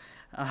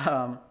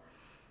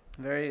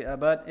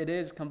 But it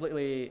is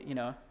completely,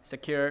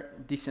 secure,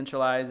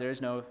 decentralized. There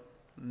is no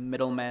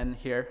middleman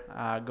here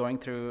going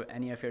through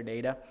any of your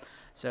data.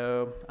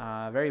 So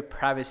very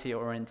privacy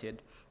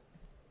oriented.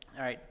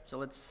 All right, so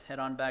let's head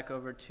on back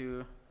over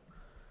to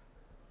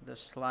the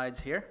slides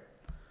here.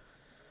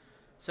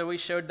 So we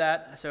showed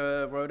that.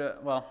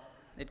 So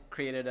it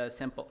created a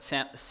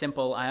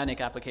simple Ionic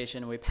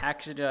application. We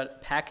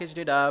packaged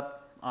it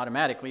up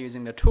automatically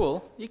using the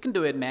tool. You can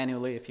do it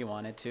manually if you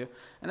wanted to.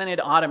 And then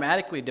it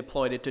automatically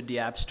deployed it to the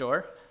App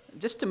Store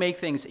just to make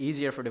things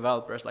easier for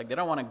developers. Like, they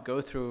don't want to go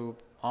through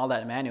all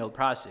that manual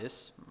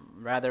process.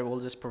 Rather,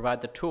 we'll just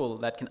provide the tool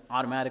that can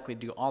automatically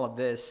do all of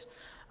this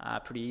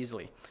pretty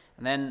easily.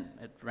 And then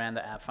it ran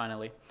the app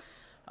finally.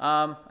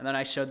 And then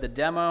I showed the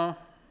demo.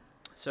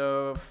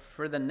 So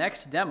for the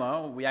next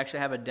demo, we actually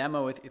have a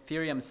demo with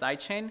Ethereum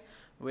sidechain,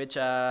 which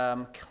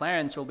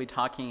Clarence will be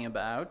talking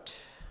about,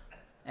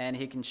 and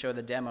he can show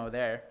the demo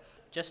there.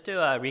 Just to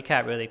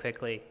recap really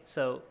quickly,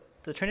 so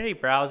the Trinity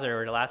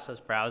browser, or the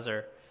Elastos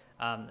browser,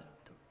 one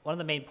of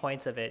the main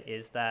points of it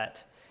is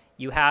that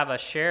you have a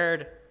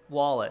shared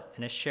wallet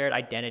and a shared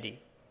identity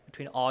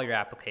between all your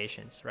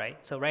applications,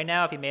 right? So right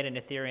now, if you made an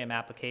Ethereum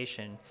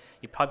application,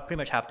 you probably pretty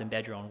much have to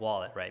embed your own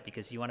wallet, right?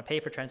 Because you want to pay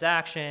for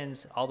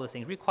transactions, all those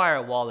things require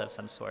a wallet of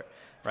some sort,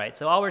 right?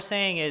 So all we're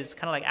saying is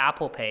kind of like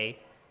Apple Pay,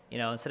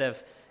 instead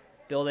of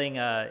building,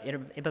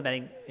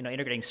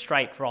 integrating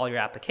Stripe for all your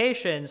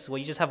applications, well,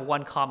 you just have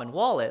one common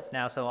wallet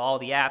now, so all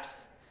the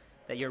apps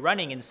that you're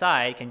running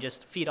inside can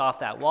just feed off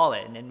that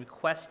wallet and then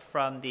request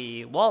from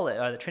the wallet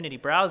or the Trinity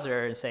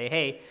browser and say,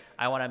 hey,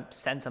 I want to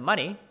send some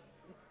money,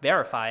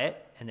 verify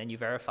it, and then you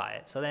verify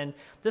it. So then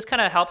this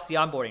kind of helps the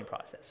onboarding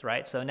process,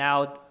 right? So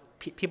now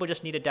people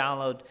just need to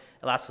download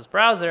Elastos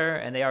browser,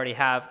 and they already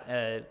have,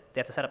 they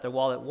have to set up their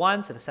wallet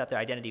once, and to set their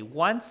identity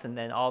once, and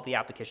then all the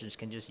applications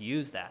can just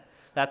use that.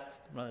 That's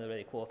one of the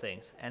really cool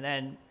things. And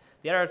then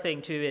the other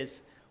thing too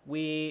is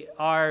we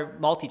are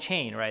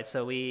multi-chain, right?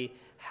 So we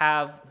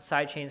have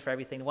side chains for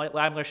everything. What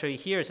I'm going to show you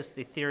here is just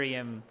the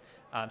Ethereum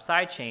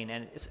side chain,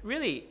 and it's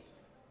really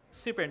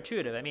super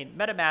intuitive. I mean,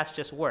 MetaMask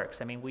just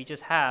works. I mean, we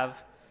just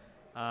have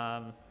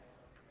Ethereum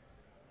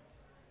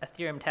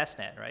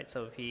testnet, right?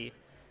 So if he,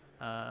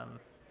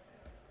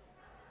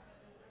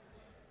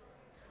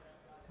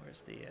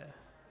 where's the,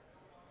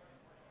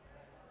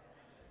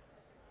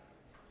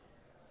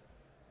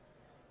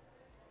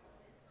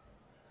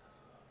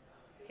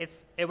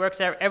 it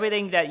works,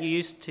 everything that you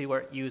used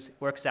to use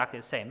works exactly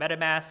the same.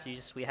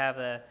 MetaMask, we have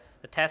the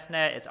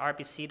testnet, it's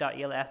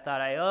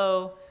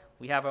rpc.elaf.io.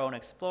 We have our own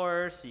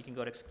explorers, so you can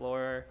go to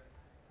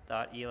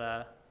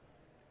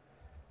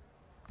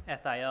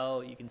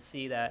explorer.elaf.io. You can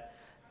see that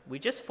we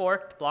just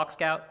forked Block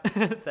Scout.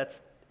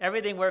 That's,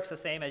 everything works the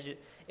same as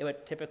it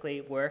would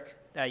typically work,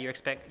 you're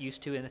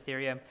used to in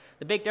Ethereum.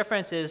 The big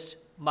difference is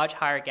much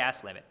higher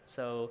gas limit.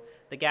 So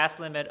the gas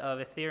limit of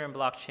Ethereum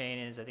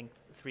blockchain is, I think,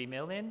 3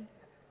 million.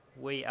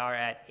 We are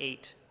at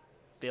 8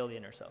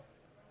 billion or so.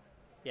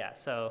 Yeah,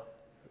 so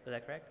is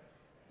that correct?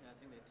 Yeah, I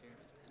think the Ethereum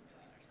is 10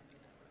 million or something.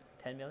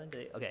 10 million?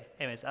 Okay,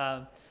 anyways,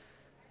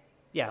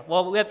 yeah,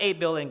 well, we have 8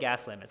 billion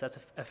gas limits. That's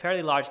a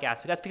fairly large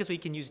gas, but that's because we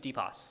can use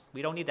DPoS.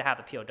 We don't need to have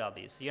the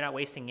POWs, so you're not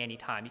wasting any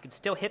time. You can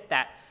still hit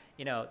that,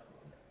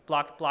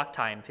 block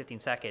time, 15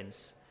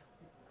 seconds,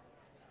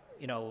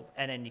 and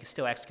then you can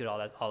still execute all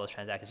those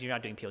transactions. You're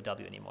not doing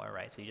POW anymore,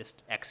 right? So you're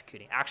just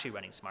executing, actually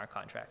running smart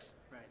contracts.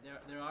 Right.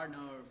 There are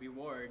no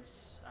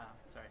rewards.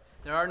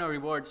 There are no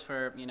rewards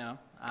for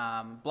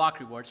block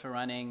rewards for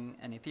running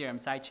an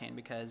Ethereum sidechain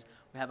because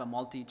we have a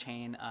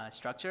multi-chain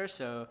structure.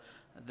 So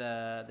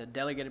the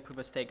delegated proof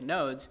of stake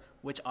nodes,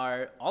 which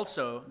are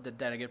also the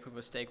delegated proof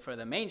of stake for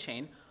the main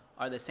chain,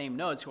 are the same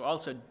nodes who are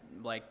also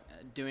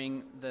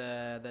doing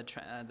the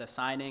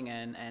signing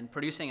and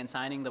producing and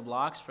signing the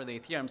blocks for the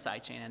Ethereum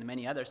sidechain and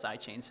many other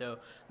sidechains. So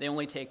they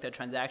only take the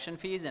transaction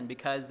fees, and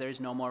because there's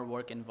no more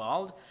work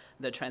involved,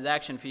 the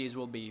transaction fees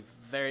will be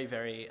very,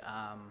 very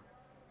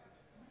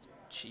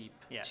cheap.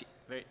 Yeah.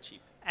 Very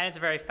cheap. And it's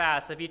very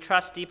fast. So if you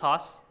trust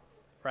DPoS,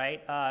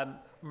 right?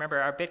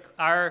 Remember,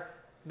 our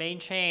main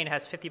chain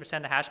has 50%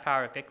 of the hash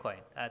power of Bitcoin.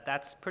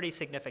 That's pretty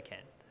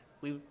significant.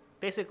 We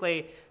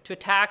basically, to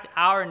attack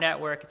our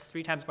network, it's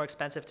 3 times more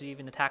expensive to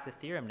even attack the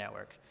Ethereum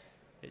network.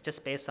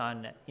 Just based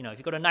on, if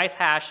you go to nice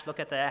hash, look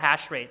at the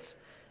hash rates.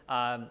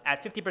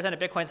 At 50% of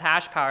Bitcoin's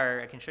hash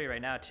power, I can show you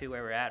right now too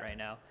where we're at right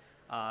now.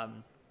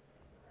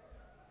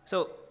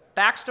 So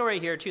backstory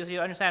here too, so you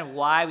understand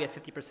why we have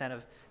 50%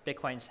 of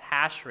Bitcoin's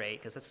hash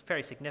rate, because it's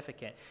very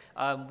significant.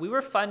 We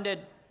were funded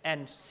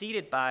and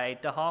seeded by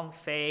Dahong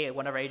Fei,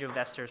 one of our angel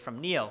investors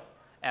from NEO.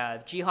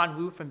 Jihan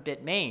Wu from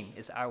Bitmain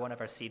is one of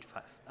our seed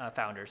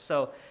founders.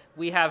 So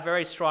we have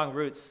very strong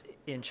roots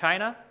in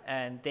China,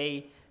 and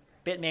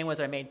Bitmain was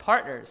our main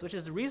partners, which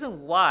is the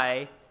reason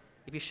why,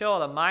 if you show all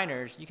the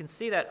miners, you can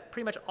see that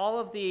pretty much all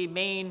of the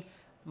main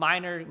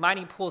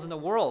mining pools in the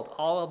world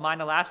all mine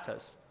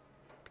Elastos,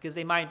 because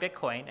they mine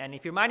Bitcoin. And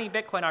if you're mining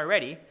Bitcoin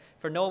already,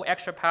 for no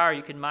extra power,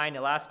 you can mine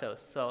Elastos.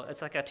 So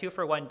it's like a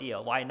 2-for-1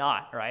 deal. Why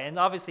not, right? And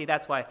obviously,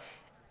 that's why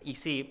you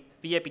see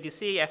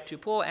VFBTC, F2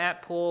 pool,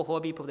 AMP pool,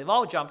 Huobi pool, they've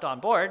all jumped on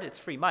board. It's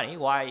free money.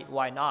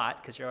 Why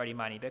not? Because you're already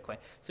mining Bitcoin.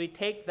 So we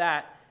take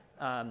that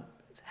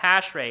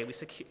hash rate, we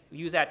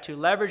use that to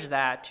leverage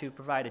that to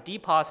provide a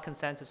DPoS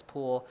consensus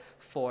pool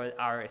for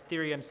our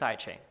Ethereum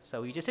sidechain.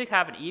 So we just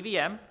have an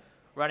EVM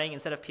running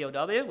instead of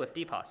POW with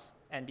DPoS.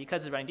 And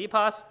because it's running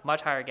DPoS,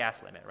 much higher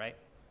gas limit, right?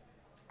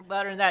 But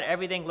other than that,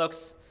 everything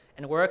looks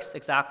and works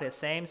exactly the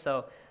same.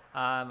 So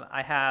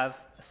I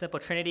have a simple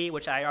Trinity,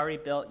 which I already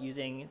built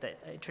using the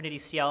Trinity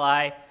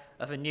CLI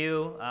of a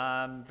new,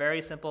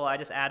 very simple. I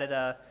just added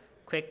a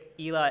quick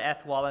ELA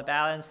ETH wallet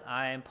balance.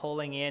 I'm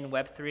pulling in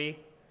Web3,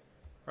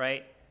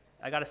 right?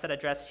 I got a set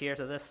address here,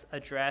 so this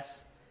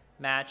address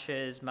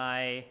matches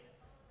my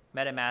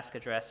MetaMask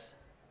address.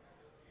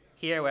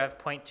 Here we have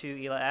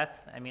 0.2 ELA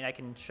ETH. I mean, I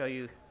can show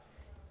you,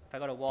 if I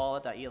go to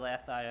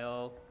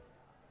wallet.eleth.io,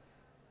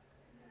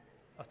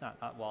 it's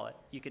not wallet.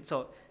 You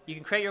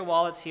can create your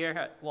wallets here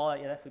at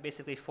wallet. We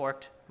basically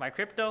forked my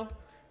crypto.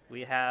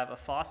 We have a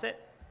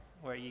faucet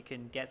where you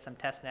can get some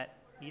testnet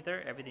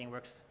ether. Everything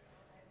works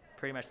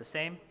pretty much the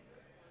same.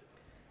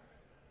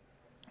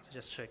 So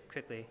just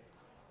quickly.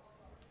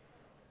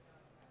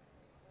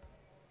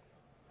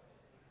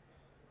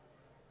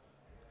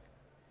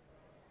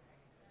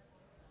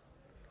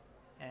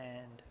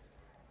 And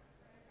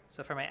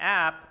so for my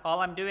app, all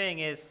I'm doing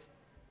is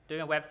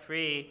doing a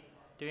Web3,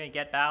 doing a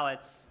get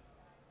ballots.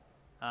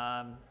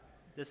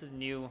 This is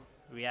new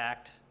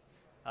React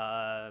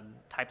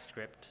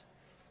TypeScript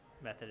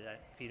method.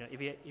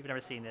 If you've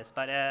never seen this,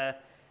 but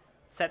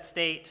set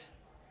state,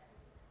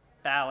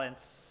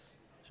 balance.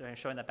 So I'm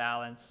showing the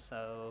balance.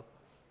 So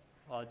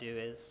all I'll do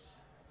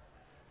is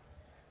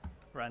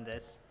run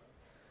this.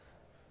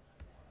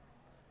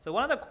 So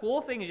one of the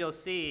cool things you'll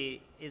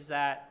see is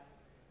that,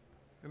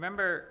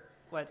 remember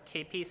what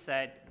KP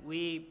said,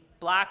 we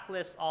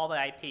blacklist all the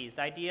IPs.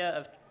 The idea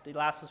of the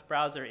Elastos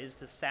browser is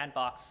the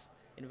sandbox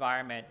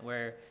environment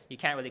where you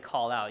can't really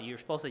call out. You're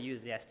supposed to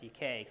use the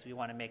SDK because we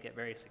want to make it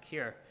very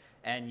secure.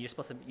 And you're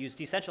supposed to use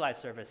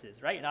decentralized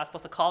services, right? You're not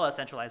supposed to call a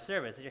centralized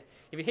service. If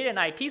you hit an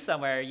IP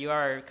somewhere, you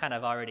are kind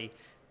of already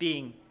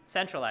being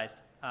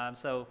centralized.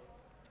 So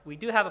we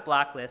do have a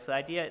blacklist. So the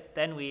idea,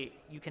 then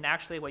you can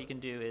actually, what you can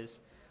do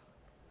is,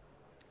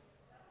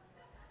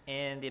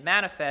 in the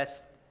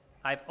manifest,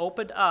 I've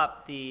opened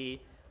up the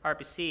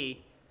RPC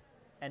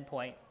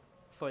endpoint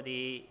for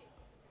the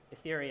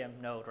Ethereum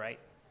node, right?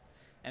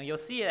 And you'll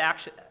see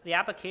the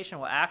application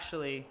will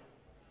actually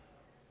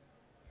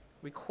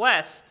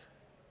request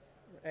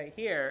right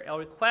here. It'll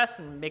request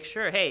and make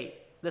sure, hey,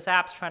 this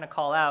app's trying to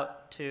call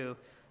out to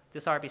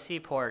this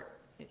RPC port.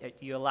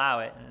 You allow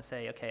it and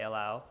say, okay,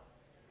 allow.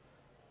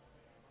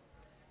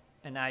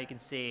 And now you can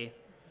see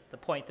the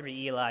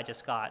 0.3 ELA I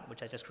just got,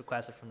 which I just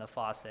requested from the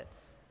faucet.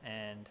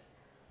 And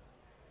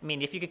I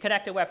mean, if you can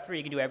connect to Web3,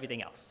 you can do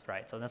everything else,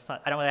 right? So that's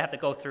not, I don't really have to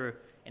go through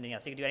anything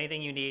else. You can do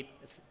anything you need.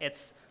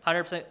 It's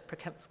 100%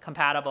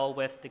 compatible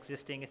with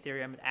existing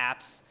Ethereum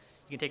apps.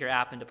 You can take your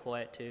app and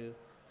deploy it to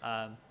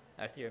our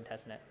Ethereum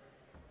testnet.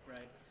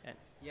 Right.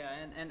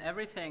 And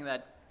everything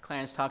that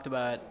Clarence talked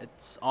about,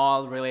 it's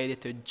all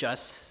related to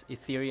just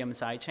Ethereum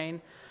sidechain.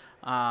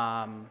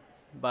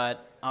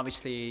 But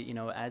obviously,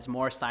 as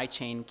more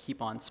sidechain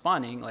keep on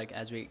spawning, like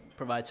as we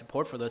provide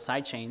support for those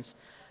sidechains,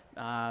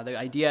 the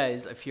idea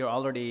is if you're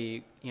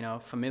already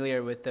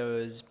familiar with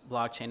those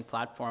blockchain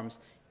platforms,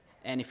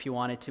 and if you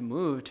wanted to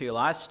move to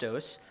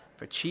Elastos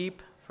for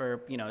cheap,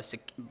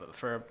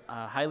 for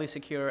highly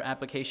secure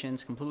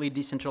applications, completely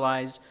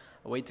decentralized,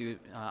 a way to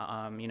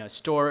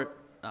store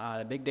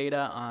big data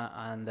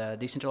on the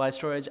decentralized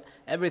storage,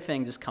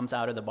 everything just comes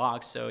out of the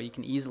box, so you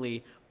can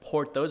easily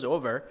port those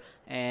over.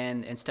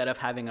 And instead of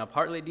having a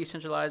partly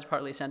decentralized,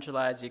 partly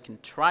centralized, you can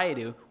try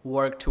to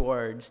work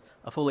towards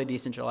a fully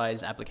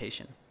decentralized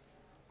application.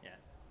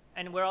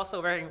 And we're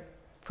also working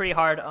pretty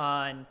hard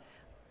on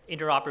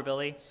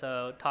interoperability,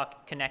 so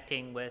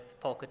connecting with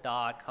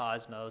Polkadot,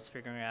 Cosmos,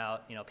 figuring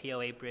out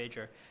POA bridge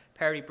or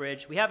parity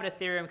bridge. We have an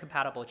Ethereum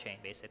compatible chain,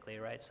 basically,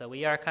 right? So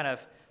we are kind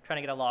of trying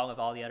to get along with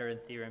all the other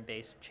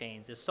Ethereum-based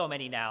chains. There's so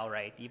many now,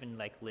 right? Even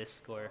like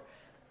Lisk or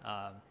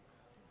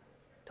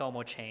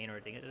Tomo chain or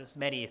things. There's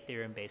many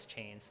Ethereum-based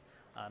chains.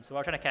 So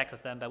we're trying to connect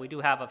with them, but we do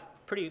have a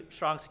pretty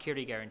strong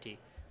security guarantee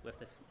with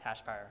the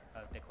hash power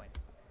of Bitcoin.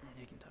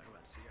 You can talk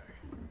about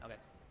CR. Okay.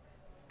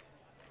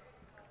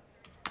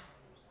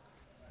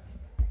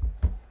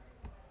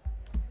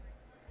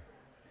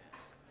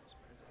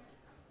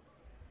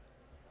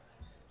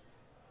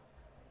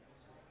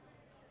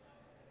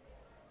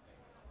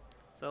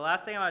 So the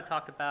last thing I want to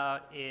talk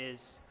about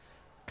is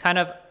kind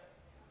of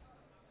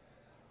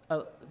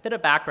a bit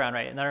of background,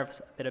 right? Another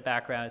bit of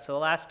background. So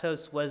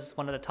Elastos was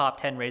one of the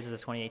top 10 raises of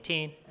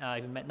 2018.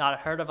 If you've not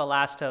heard of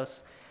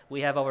Elastos,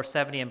 we have over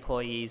 70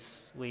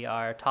 employees. We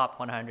are top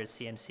 100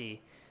 CMC.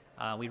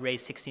 We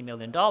raised $60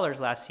 million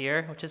last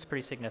year, which is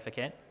pretty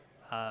significant.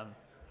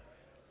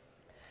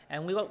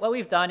 And what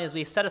we've done is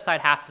we've set aside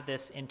half of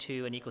this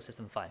into an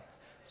ecosystem fund.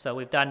 So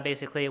we've done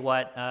basically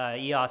what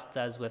EOS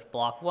does with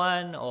Block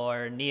 1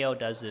 or Neo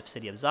does with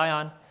City of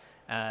Zion.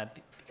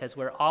 Because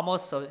we're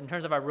almost, so in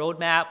terms of our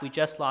roadmap, we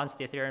just launched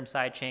the Ethereum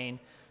sidechain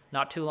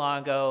not too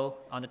long ago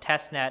on the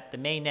test net. The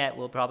main net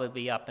will probably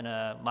be up in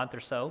a month or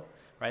so,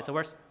 right? So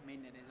we're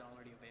Mainnet is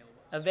already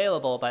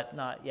available, but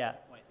not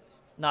yet.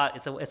 Not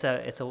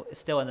it's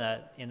still in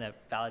the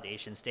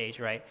validation stage,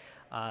 right?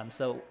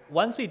 So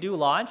once we do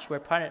launch, we're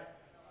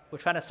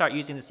trying to start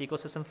using this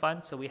ecosystem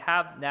fund. So we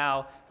have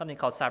now something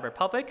called Cyber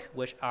Public,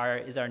 which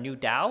is our new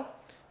DAO,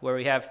 where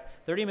we have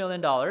 $30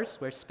 million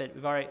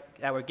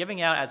that we're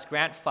giving out as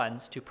grant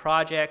funds to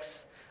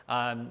projects,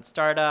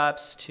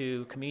 startups,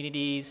 to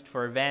communities,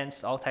 for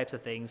events, all types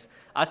of things.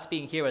 Us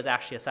being here was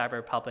actually a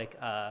Cyber Public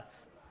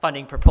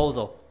funding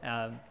proposal.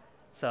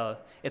 So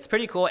it's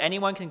pretty cool.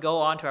 Anyone can go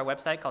onto our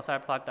website called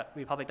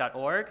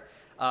cyberrepublic.org,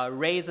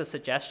 raise a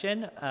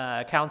suggestion,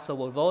 council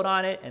will vote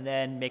on it, and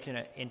then make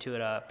it into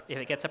if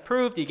it gets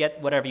approved, you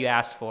get whatever you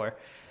asked for.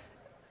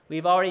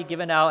 We've already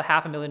given out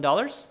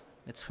 $500,000.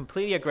 It's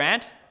completely a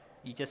grant.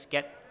 You just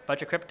get a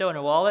bunch of crypto in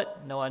a wallet.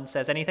 No one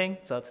says anything,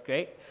 so it's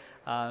great.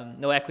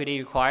 No equity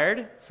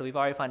required. So we've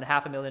already funded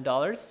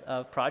 $500,000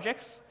 of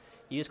projects.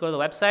 You just go to the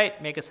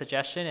website, make a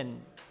suggestion,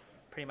 and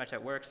pretty much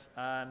it works.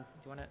 Do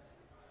you want to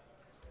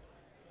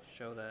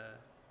show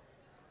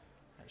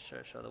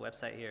the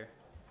website here?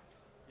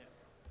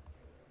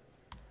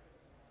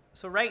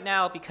 So right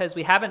now, because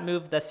we haven't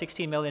moved the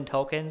 16 million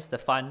tokens, the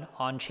fund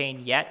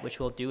on-chain yet, which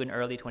we'll do in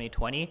early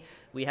 2020,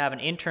 we have an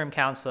interim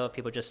council of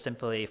people just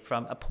simply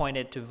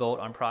appointed to vote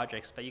on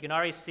projects. But you can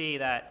already see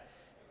that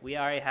we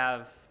already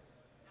have,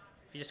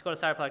 if you just go to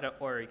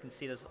cyberpublic.org, you can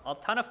see there's a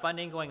ton of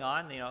funding going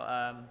on. You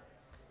know,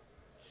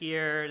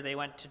 here they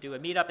went to do a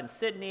meetup in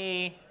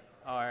Sydney,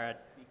 or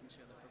You can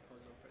show the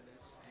proposal for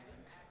this.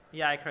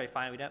 yeah, I can probably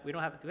find it. We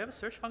don't have. Do we have a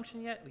search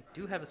function yet? We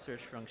do have a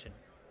search function.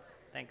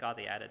 Thank God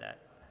they added that.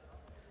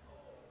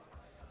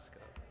 Let's go.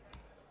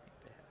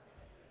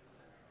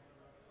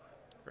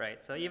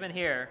 Right. So even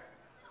here,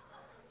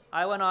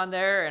 I went on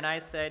there and I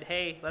said,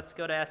 "Hey, let's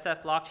go to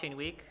SF Blockchain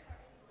Week.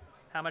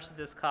 How much did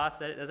this cost?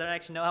 Does anyone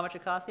actually know how much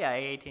it cost? Yeah,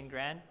 18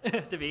 grand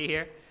to be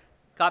here.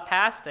 Got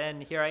passed,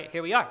 and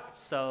here we are.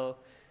 So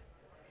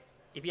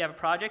if you have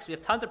projects, we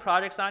have tons of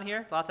projects on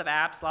here, lots of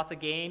apps, lots of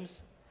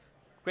games.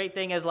 Great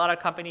thing is a lot of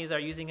companies are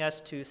using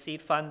us to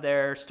seed fund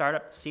their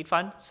startup seed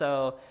fund.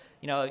 So,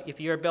 you know, if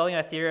you're building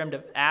an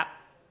Ethereum app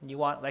and you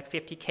want like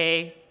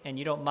 50K and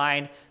you don't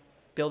mind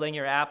building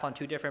your app on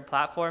 2 different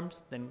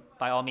platforms, then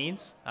by all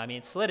means. I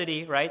mean,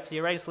 Solidity, right? So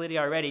you're writing Solidity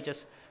already,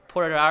 just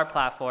put it to our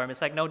platform.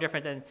 It's like no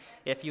different than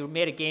if you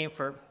made a game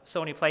for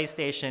Sony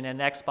PlayStation and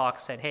Xbox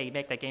said, hey,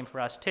 make that game for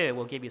us too,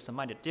 we'll give you some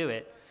money to do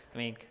it. I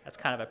mean, that's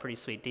kind of a pretty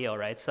sweet deal,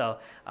 right? So,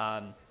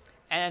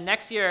 and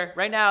next year,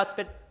 right now, it's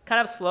been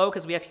kind of slow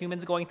because we have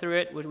humans going through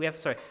it.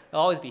 It'll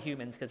always be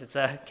humans because it's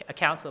a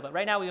council. But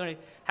right now, we only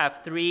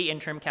have 3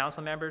 interim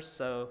council members.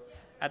 So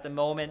at the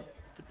moment,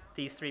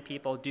 these 3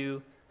 people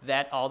do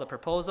vet all the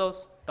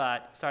proposals.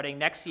 But starting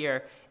next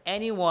year,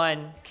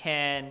 anyone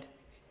can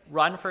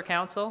run for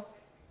council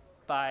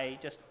by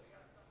just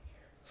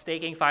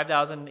staking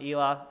 5,000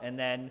 ELA and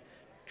then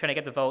trying to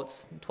get the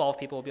votes. 12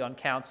 people will be on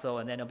council,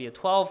 and then it'll be a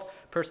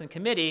 12-person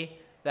committee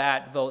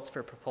that votes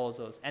for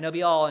proposals. And it'll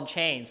be all on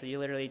chain, so you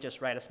literally just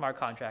write a smart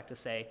contract to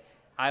say,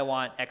 I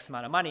want X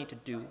amount of money to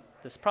do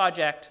this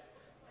project.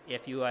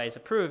 If you guys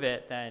approve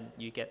it, then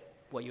you get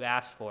what you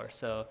asked for.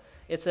 So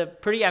it's a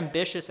pretty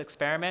ambitious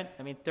experiment.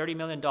 I mean, $30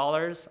 million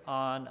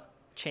on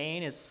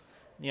chain is,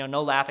 you know,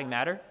 no laughing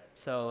matter.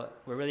 So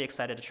we're really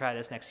excited to try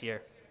this next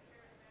year.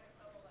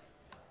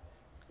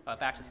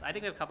 Back to, I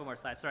think we have a couple more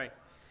slides, sorry.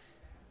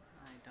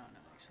 I don't know,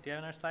 actually. Do you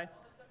have another slide?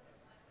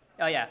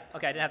 Oh yeah,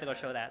 okay, I didn't have to go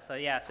show that. So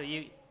yeah, so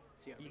you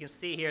can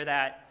see here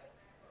that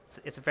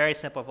it's a very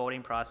simple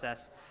voting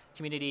process.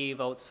 Community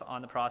votes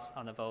on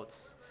the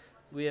votes.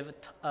 We have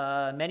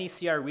many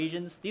CR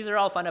regions. These are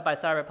all funded by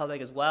Cyber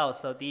Republic as well.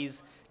 So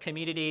these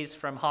communities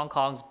from Hong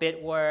Kong's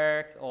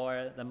Bitwork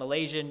or the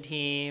Malaysian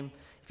team,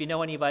 if you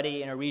know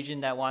anybody in a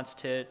region that wants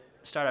to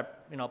start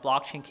a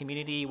blockchain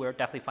community. We're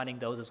definitely funding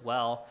those as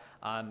well.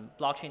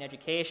 Blockchain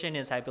education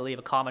is, I believe,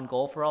 a common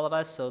goal for all of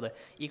us. So the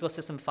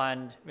ecosystem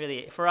fund,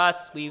 really, for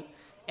us,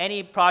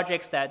 any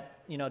projects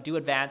that do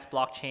advance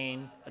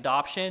blockchain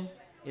adoption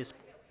is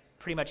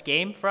pretty much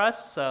game for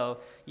us. So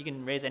you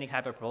can raise any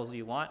type of proposal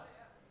you want.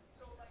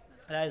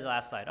 That is the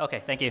last slide.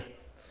 Okay, thank you.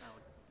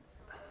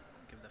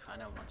 I'll give the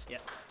final ones. Yeah.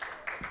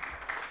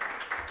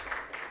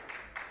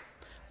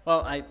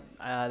 Well,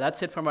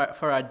 that's it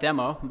for our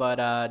demo,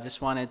 but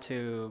just wanted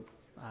to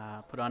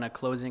put on a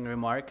closing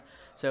remark.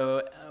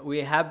 So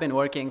we have been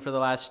working for the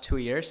last 2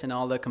 years, and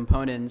all the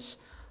components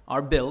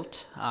are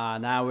built.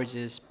 Now we're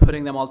just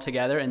putting them all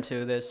together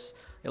into this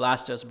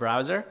Elastos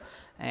browser,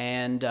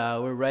 and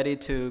we're ready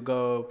to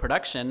go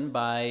production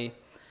by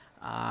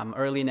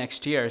early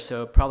next year,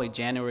 so probably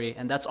January.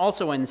 And that's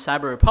also when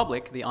Cyber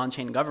Republic, the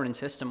on-chain governance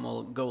system,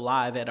 will go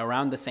live at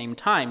around the same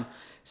time.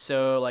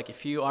 So like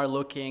if you are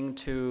looking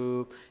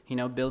to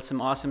build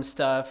some awesome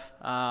stuff,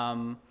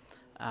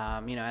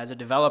 as a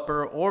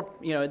developer, or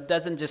it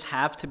doesn't just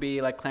have to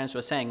be like Clarence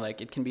was saying,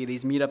 like it can be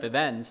these meetup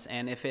events,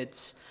 and if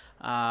it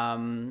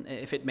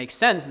makes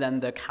sense, then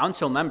the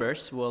council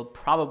members will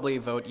probably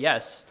vote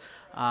yes.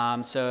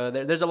 So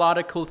there's a lot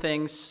of cool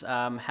things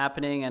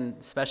happening, and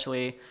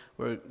especially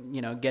we're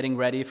getting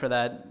ready for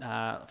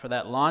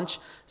that launch.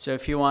 So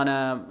if you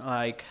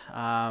wanna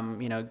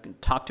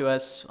talk to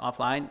us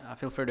offline,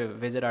 feel free to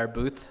visit our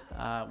booth.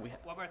 One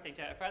more thing,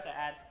 I forgot to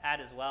add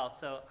as well.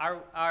 So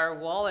our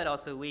wallet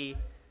also, we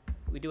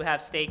do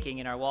have staking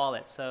in our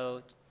wallet.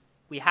 So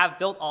we have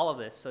built all of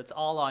this, so it's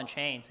all on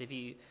chain. So if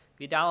you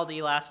download the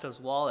Elastos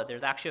wallet,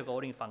 there's actually a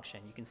voting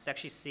function. You can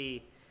actually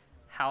see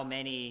how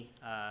many.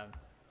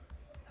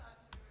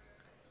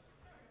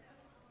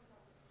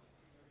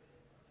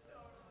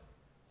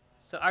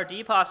 So our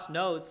DPoS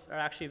nodes are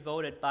actually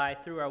voted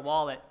through our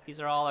wallet. These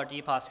are all our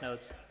DPoS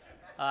nodes.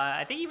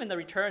 I think even the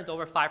return's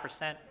over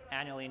 5%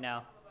 annually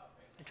now,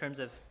 in terms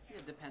of.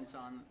 It depends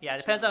on. Yeah, it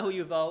depends on who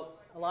you vote.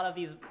 A lot of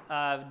these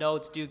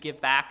nodes do give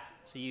back.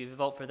 So you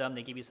vote for them,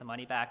 they give you some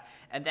money back.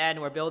 And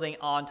then we're building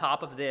on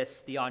top of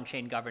this the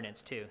on-chain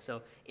governance too.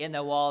 So in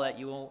the wallet,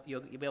 you'll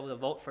be able to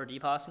vote for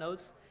DPoS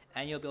nodes,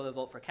 and you'll be able to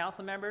vote for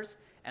council members.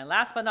 And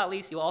last but not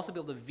least, you'll also be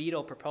able to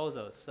veto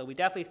proposals. So we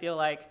definitely feel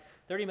like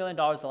 $30 million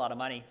is a lot of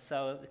money.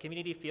 So the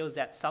community feels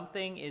that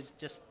something is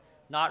just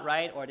not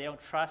right, or they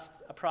don't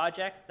trust a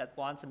project that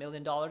wants $1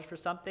 million for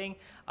something.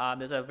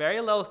 There's a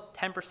very low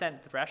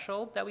 10%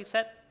 threshold that we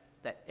set,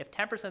 that if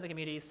 10% of the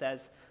community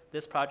says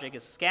this project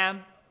is a scam,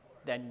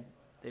 then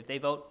if they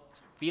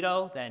vote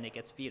veto, then it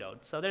gets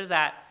vetoed. So there's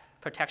that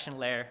protection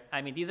layer.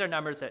 I mean, these are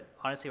numbers that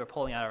honestly we're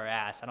pulling out of our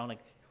ass. I don't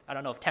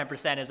know if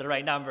 10% is the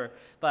right number,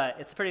 but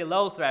it's a pretty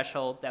low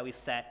threshold that we've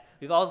set.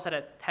 We've also set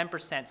a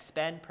 10%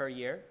 spend per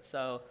year.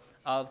 So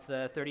of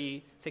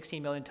the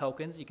 16 million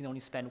tokens, you can only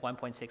spend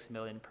 1.6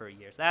 million per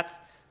year. So that's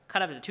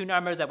kind of the two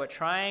numbers that we're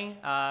trying.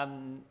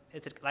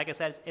 Like I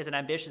said, it's an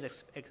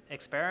ambitious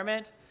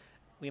experiment.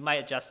 We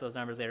might adjust those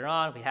numbers later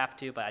on if we have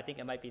to, but I think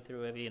it might be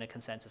through maybe in a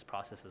consensus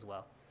process as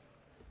well.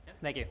 Yep.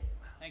 Thank you.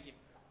 Thank you.